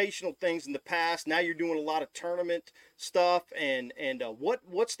educational things in the past. Now you're doing a lot of tournament stuff. And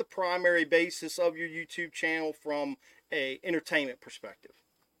what's the primary basis of your YouTube channel from a entertainment perspective?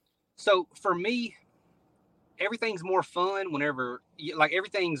 So for me, everything's more fun whenever,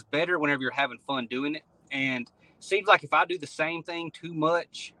 everything's better whenever you're having fun doing it. And seems like if I do the same thing too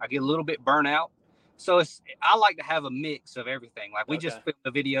much, I get a little bit burnt out. So I like to have a mix of everything. Like we Okay. just filmed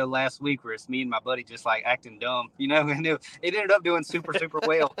a video last week where it's me and my buddy just like acting dumb, and it ended up doing super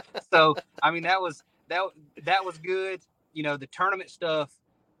well. So I mean that was good. The tournament stuff.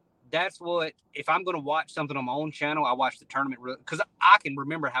 That's what, if I'm going to watch something on my own channel, I watch the tournament because I can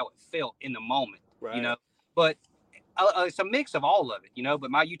remember how it felt in the moment. Right. But it's a mix of all of it.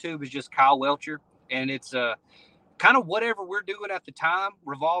 But my YouTube is just Kyle Welcher, and it's kind of whatever we're doing at the time,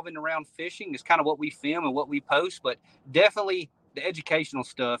 revolving around fishing is kind of what we film and what we post. But definitely the educational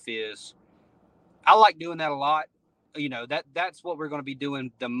stuff I like doing that a lot. That's what we're going to be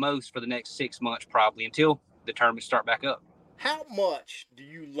doing the most for the next 6 months, probably until the tournaments start back up. How much do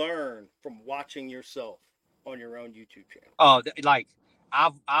you learn from watching yourself on your own YouTube channel? Oh,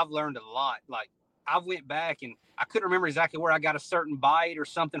 I've learned a lot. Like I went back and I couldn't remember exactly where I got a certain bite or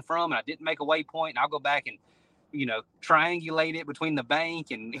something from, and I didn't make a waypoint. And I'll go back and triangulate it between the bank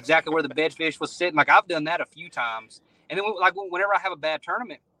and exactly where the bedfish was sitting. Like I've done that a few times. And then whenever I have a bad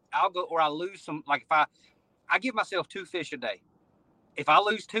tournament, I'll go, or I lose some, like if I give myself 2 fish a day. If I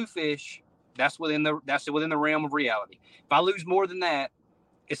lose 2 fish, that's within the realm of reality. If I lose more than that,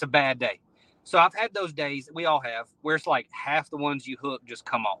 it's a bad day. So I've had those days, we all have, where it's like half the ones you hook just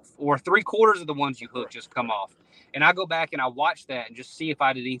come off, or 3/4 of the ones you hook just come off. And I go back and I watch that and just see if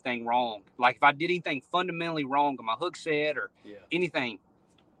I did anything wrong. Like if I did anything fundamentally wrong on my hook set or anything.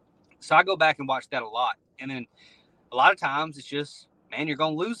 So I go back and watch that a lot. And then a lot of times it's just, man, you're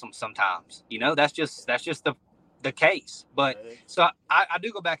going to lose them sometimes. That's just the case. But so I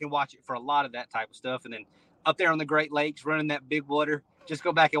do go back and watch it for a lot of that type of stuff. And then up there on the Great Lakes running that big water, just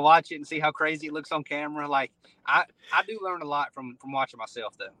go back and watch it and see how crazy it looks on camera. Like I do learn a lot from watching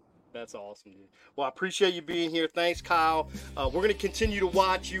myself though. That's awesome, dude. Well, I appreciate you being here. Thanks, Kyle. We're going to continue to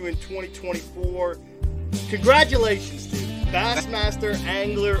watch you in 2024. Congratulations, dude. Bassmaster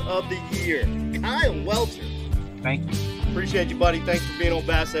Angler of the Year, Kyle Welcher. Thank you. Appreciate you, buddy. Thanks for being on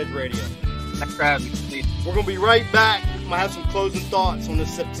Bass Edge Radio. Thanks for having me. We're going to be right back. I'm going to have some closing thoughts on the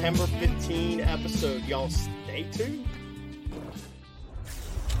September 15 episode. Y'all stay tuned.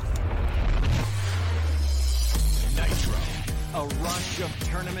 Nitro, a rush of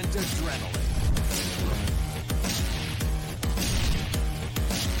tournament adrenaline.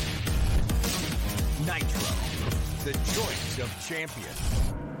 Nitro, the choice of champion,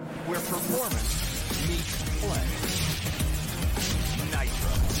 where performance meets play.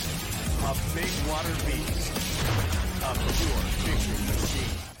 Nitro, a big water beast, a pure fishing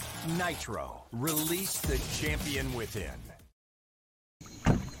machine. Nitro, release the champion within.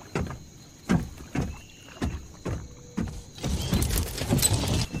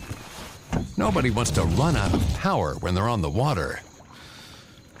 Nobody wants to run out of power when they're on the water.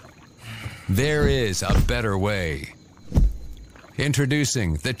 There is a better way.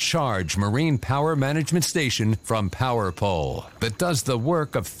 Introducing the Charge Marine Power Management Station from PowerPole that does the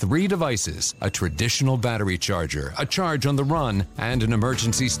work of 3 devices: a traditional battery charger, a charge on the run, and an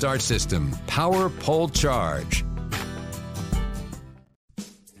emergency start system. PowerPole Charge.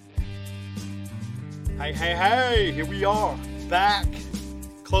 Hey, here we are, back,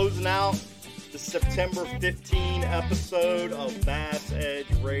 closing out the September 15 episode of Bass Edge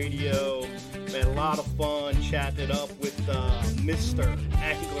Radio. We had a lot of fun chatting it up with Mr.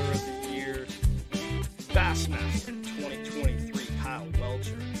 Angler of the Year, Bassmaster 2023, Kyle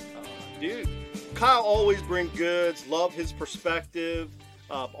Welcher. Dude, Kyle always brings goods, love his perspective.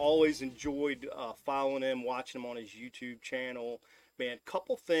 Always enjoyed following him, watching him on his YouTube channel. Man,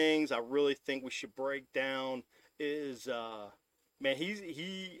 couple things I really think we should break down is, man,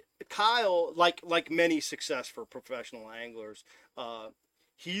 Kyle, like many successful professional anglers,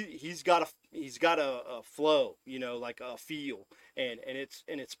 he's got a flow, like a feel, and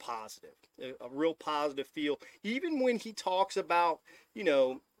it's positive, a real positive feel. Even when he talks about,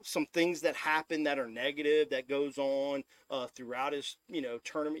 some things that happen that are negative that goes on throughout his,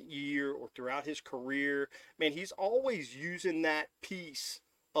 tournament year or throughout his career, man, he's always using that piece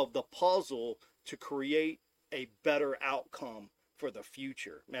of the puzzle to create a better outcome for the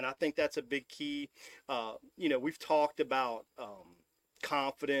future. Man, I think that's a big key. We've talked about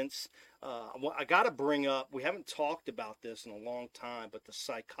confidence. I got to bring up, we haven't talked about this in a long time, but the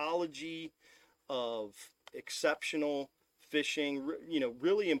psychology of exceptional fishing,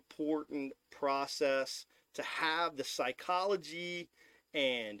 really important process to have the psychology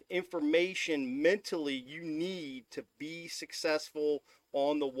and information mentally you need to be successful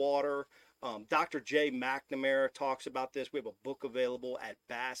on the water. Dr. Jay McNamara talks about this. We have a book available at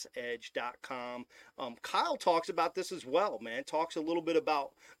bassedge.com. Kyle talks about this as well, man. Talks a little bit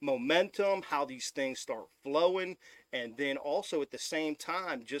about momentum, how these things start flowing, and then also at the same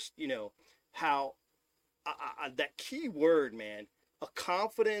time, just, how that key word, man, a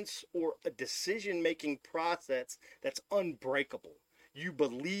confidence or a decision-making process that's unbreakable. You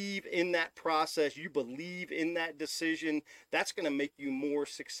believe in that process. You believe in that decision. That's going to make you more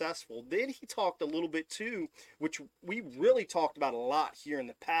successful. Then he talked a little bit too, which we really talked about a lot here in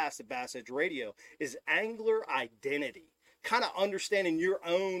the past at Bass Edge Radio, is angler identity. Kind of understanding your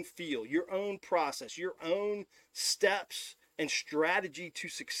own feel, your own process, your own steps and strategy to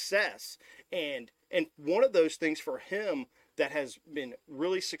success. And one of those things for him that has been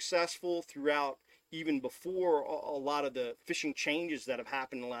really successful throughout, even before a lot of the fishing changes that have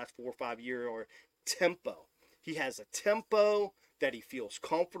happened in the last 4 or 5 years, or tempo. He has a tempo that he feels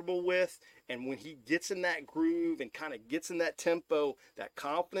comfortable with, and when he gets in that groove and kind of gets in that tempo, that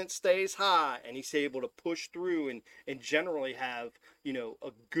confidence stays high, and he's able to push through and generally have, you know,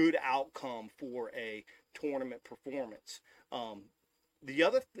 a good outcome for a tournament performance. A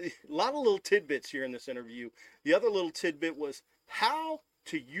lot of little tidbits here in this interview. The other little tidbit was how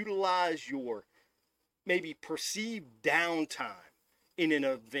to utilize your maybe perceived downtime in an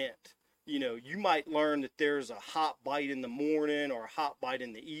event. You know, you might learn that there's a hot bite in the morning or a hot bite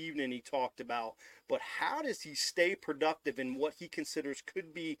in the evening, he talked about, but how does he stay productive in what he considers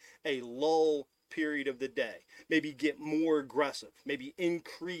could be a lull period of the day? Maybe get more aggressive, maybe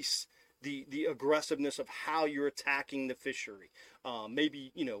increase the aggressiveness of how you're attacking the fishery.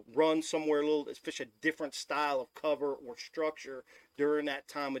 Maybe, you know, run somewhere a little, fish a different style of cover or structure during that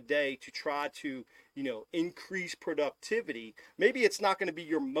time of day to try to, you know, increase productivity. Maybe it's not going to be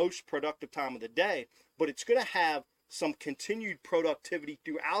your most productive time of the day, but it's going to have some continued productivity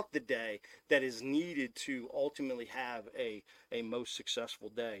throughout the day that is needed to ultimately have a most successful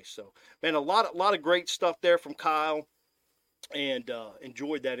day. So, man, a lot of great stuff there from Kyle, and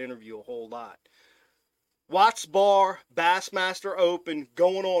enjoyed that interview a whole lot. Watts Bar Bassmaster Open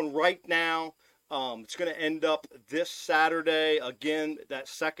going on right now. It's going to end up this Saturday. Again, that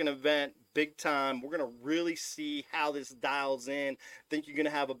second event, big time. We're going to really see how this dials in. I think you're going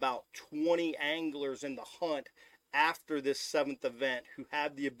to have about 20 anglers in the hunt after this 7th event who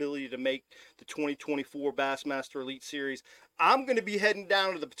have the ability to make the 2024 Bassmaster Elite Series. I'm going to be heading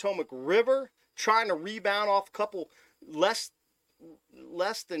down to the Potomac River, trying to rebound off a couple less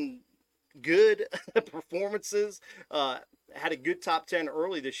than good performances. Had a good top 10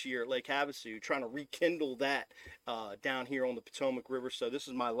 early this year at Lake Havasu, trying to rekindle that down here on the Potomac River. So this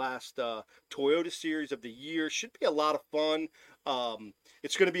is my last Toyota Series of the year. Should be a lot of fun.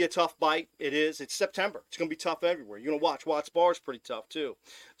 It's going to be a tough bite. It is. It's September. It's going to be tough everywhere. You're going to watch. Watts Bar is pretty tough too.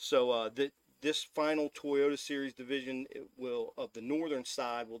 So this final Toyota Series division of the northern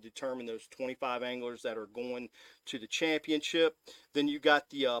side will determine those 25 anglers that are going to the championship. Then you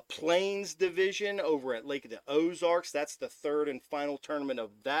got the Plains division over at Lake of the Ozarks. That's the third and final tournament of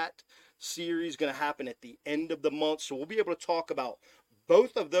that series, going to happen at the end of the month. So we'll be able to talk about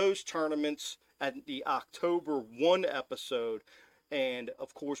both of those tournaments at the October 1 episode. And,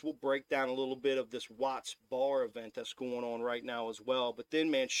 of course, we'll break down a little bit of this Watts Bar event that's going on right now as well. But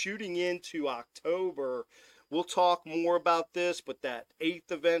then, man, shooting into October, we'll talk more about this. But that 8th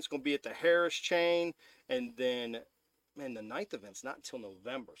event's going to be at the Harris Chain. And then, man, the 9th event's not until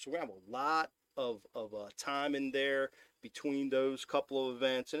November. So we're going to have a lot of time in there between those couple of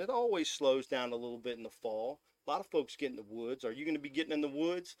events. And it always slows down a little bit in the fall. A lot of folks get in the woods. Are you going to be getting in the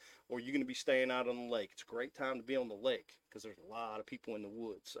woods, or are you going to be staying out on the lake? It's a great time to be on the lake because there's a lot of people in the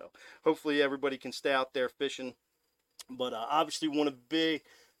woods. So hopefully everybody can stay out there fishing. But obviously want a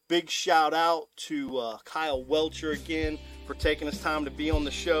big shout out to Kyle Welcher again for taking his time to be on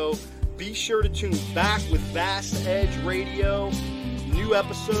the show. Be sure to tune back with Bass Edge Radio. New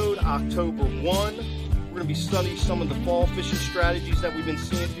episode October 1. We're going to be studying some of the fall fishing strategies that we've been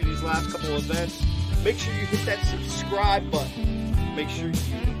seeing through these last couple of events. Make sure you hit that subscribe button. Make sure you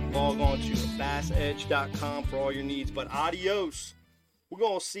log on to bassedge.com for all your needs. But adios. We're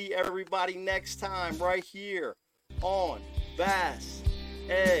going to see everybody next time right here on Bass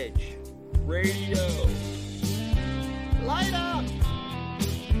Edge Radio. Light up.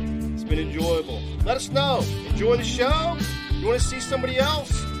 It's been enjoyable. Let us know. Enjoy the show? You want to see somebody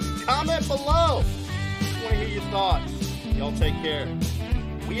else? Comment below. I want to hear your thoughts. Y'all take care.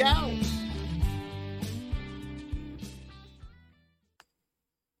 We out.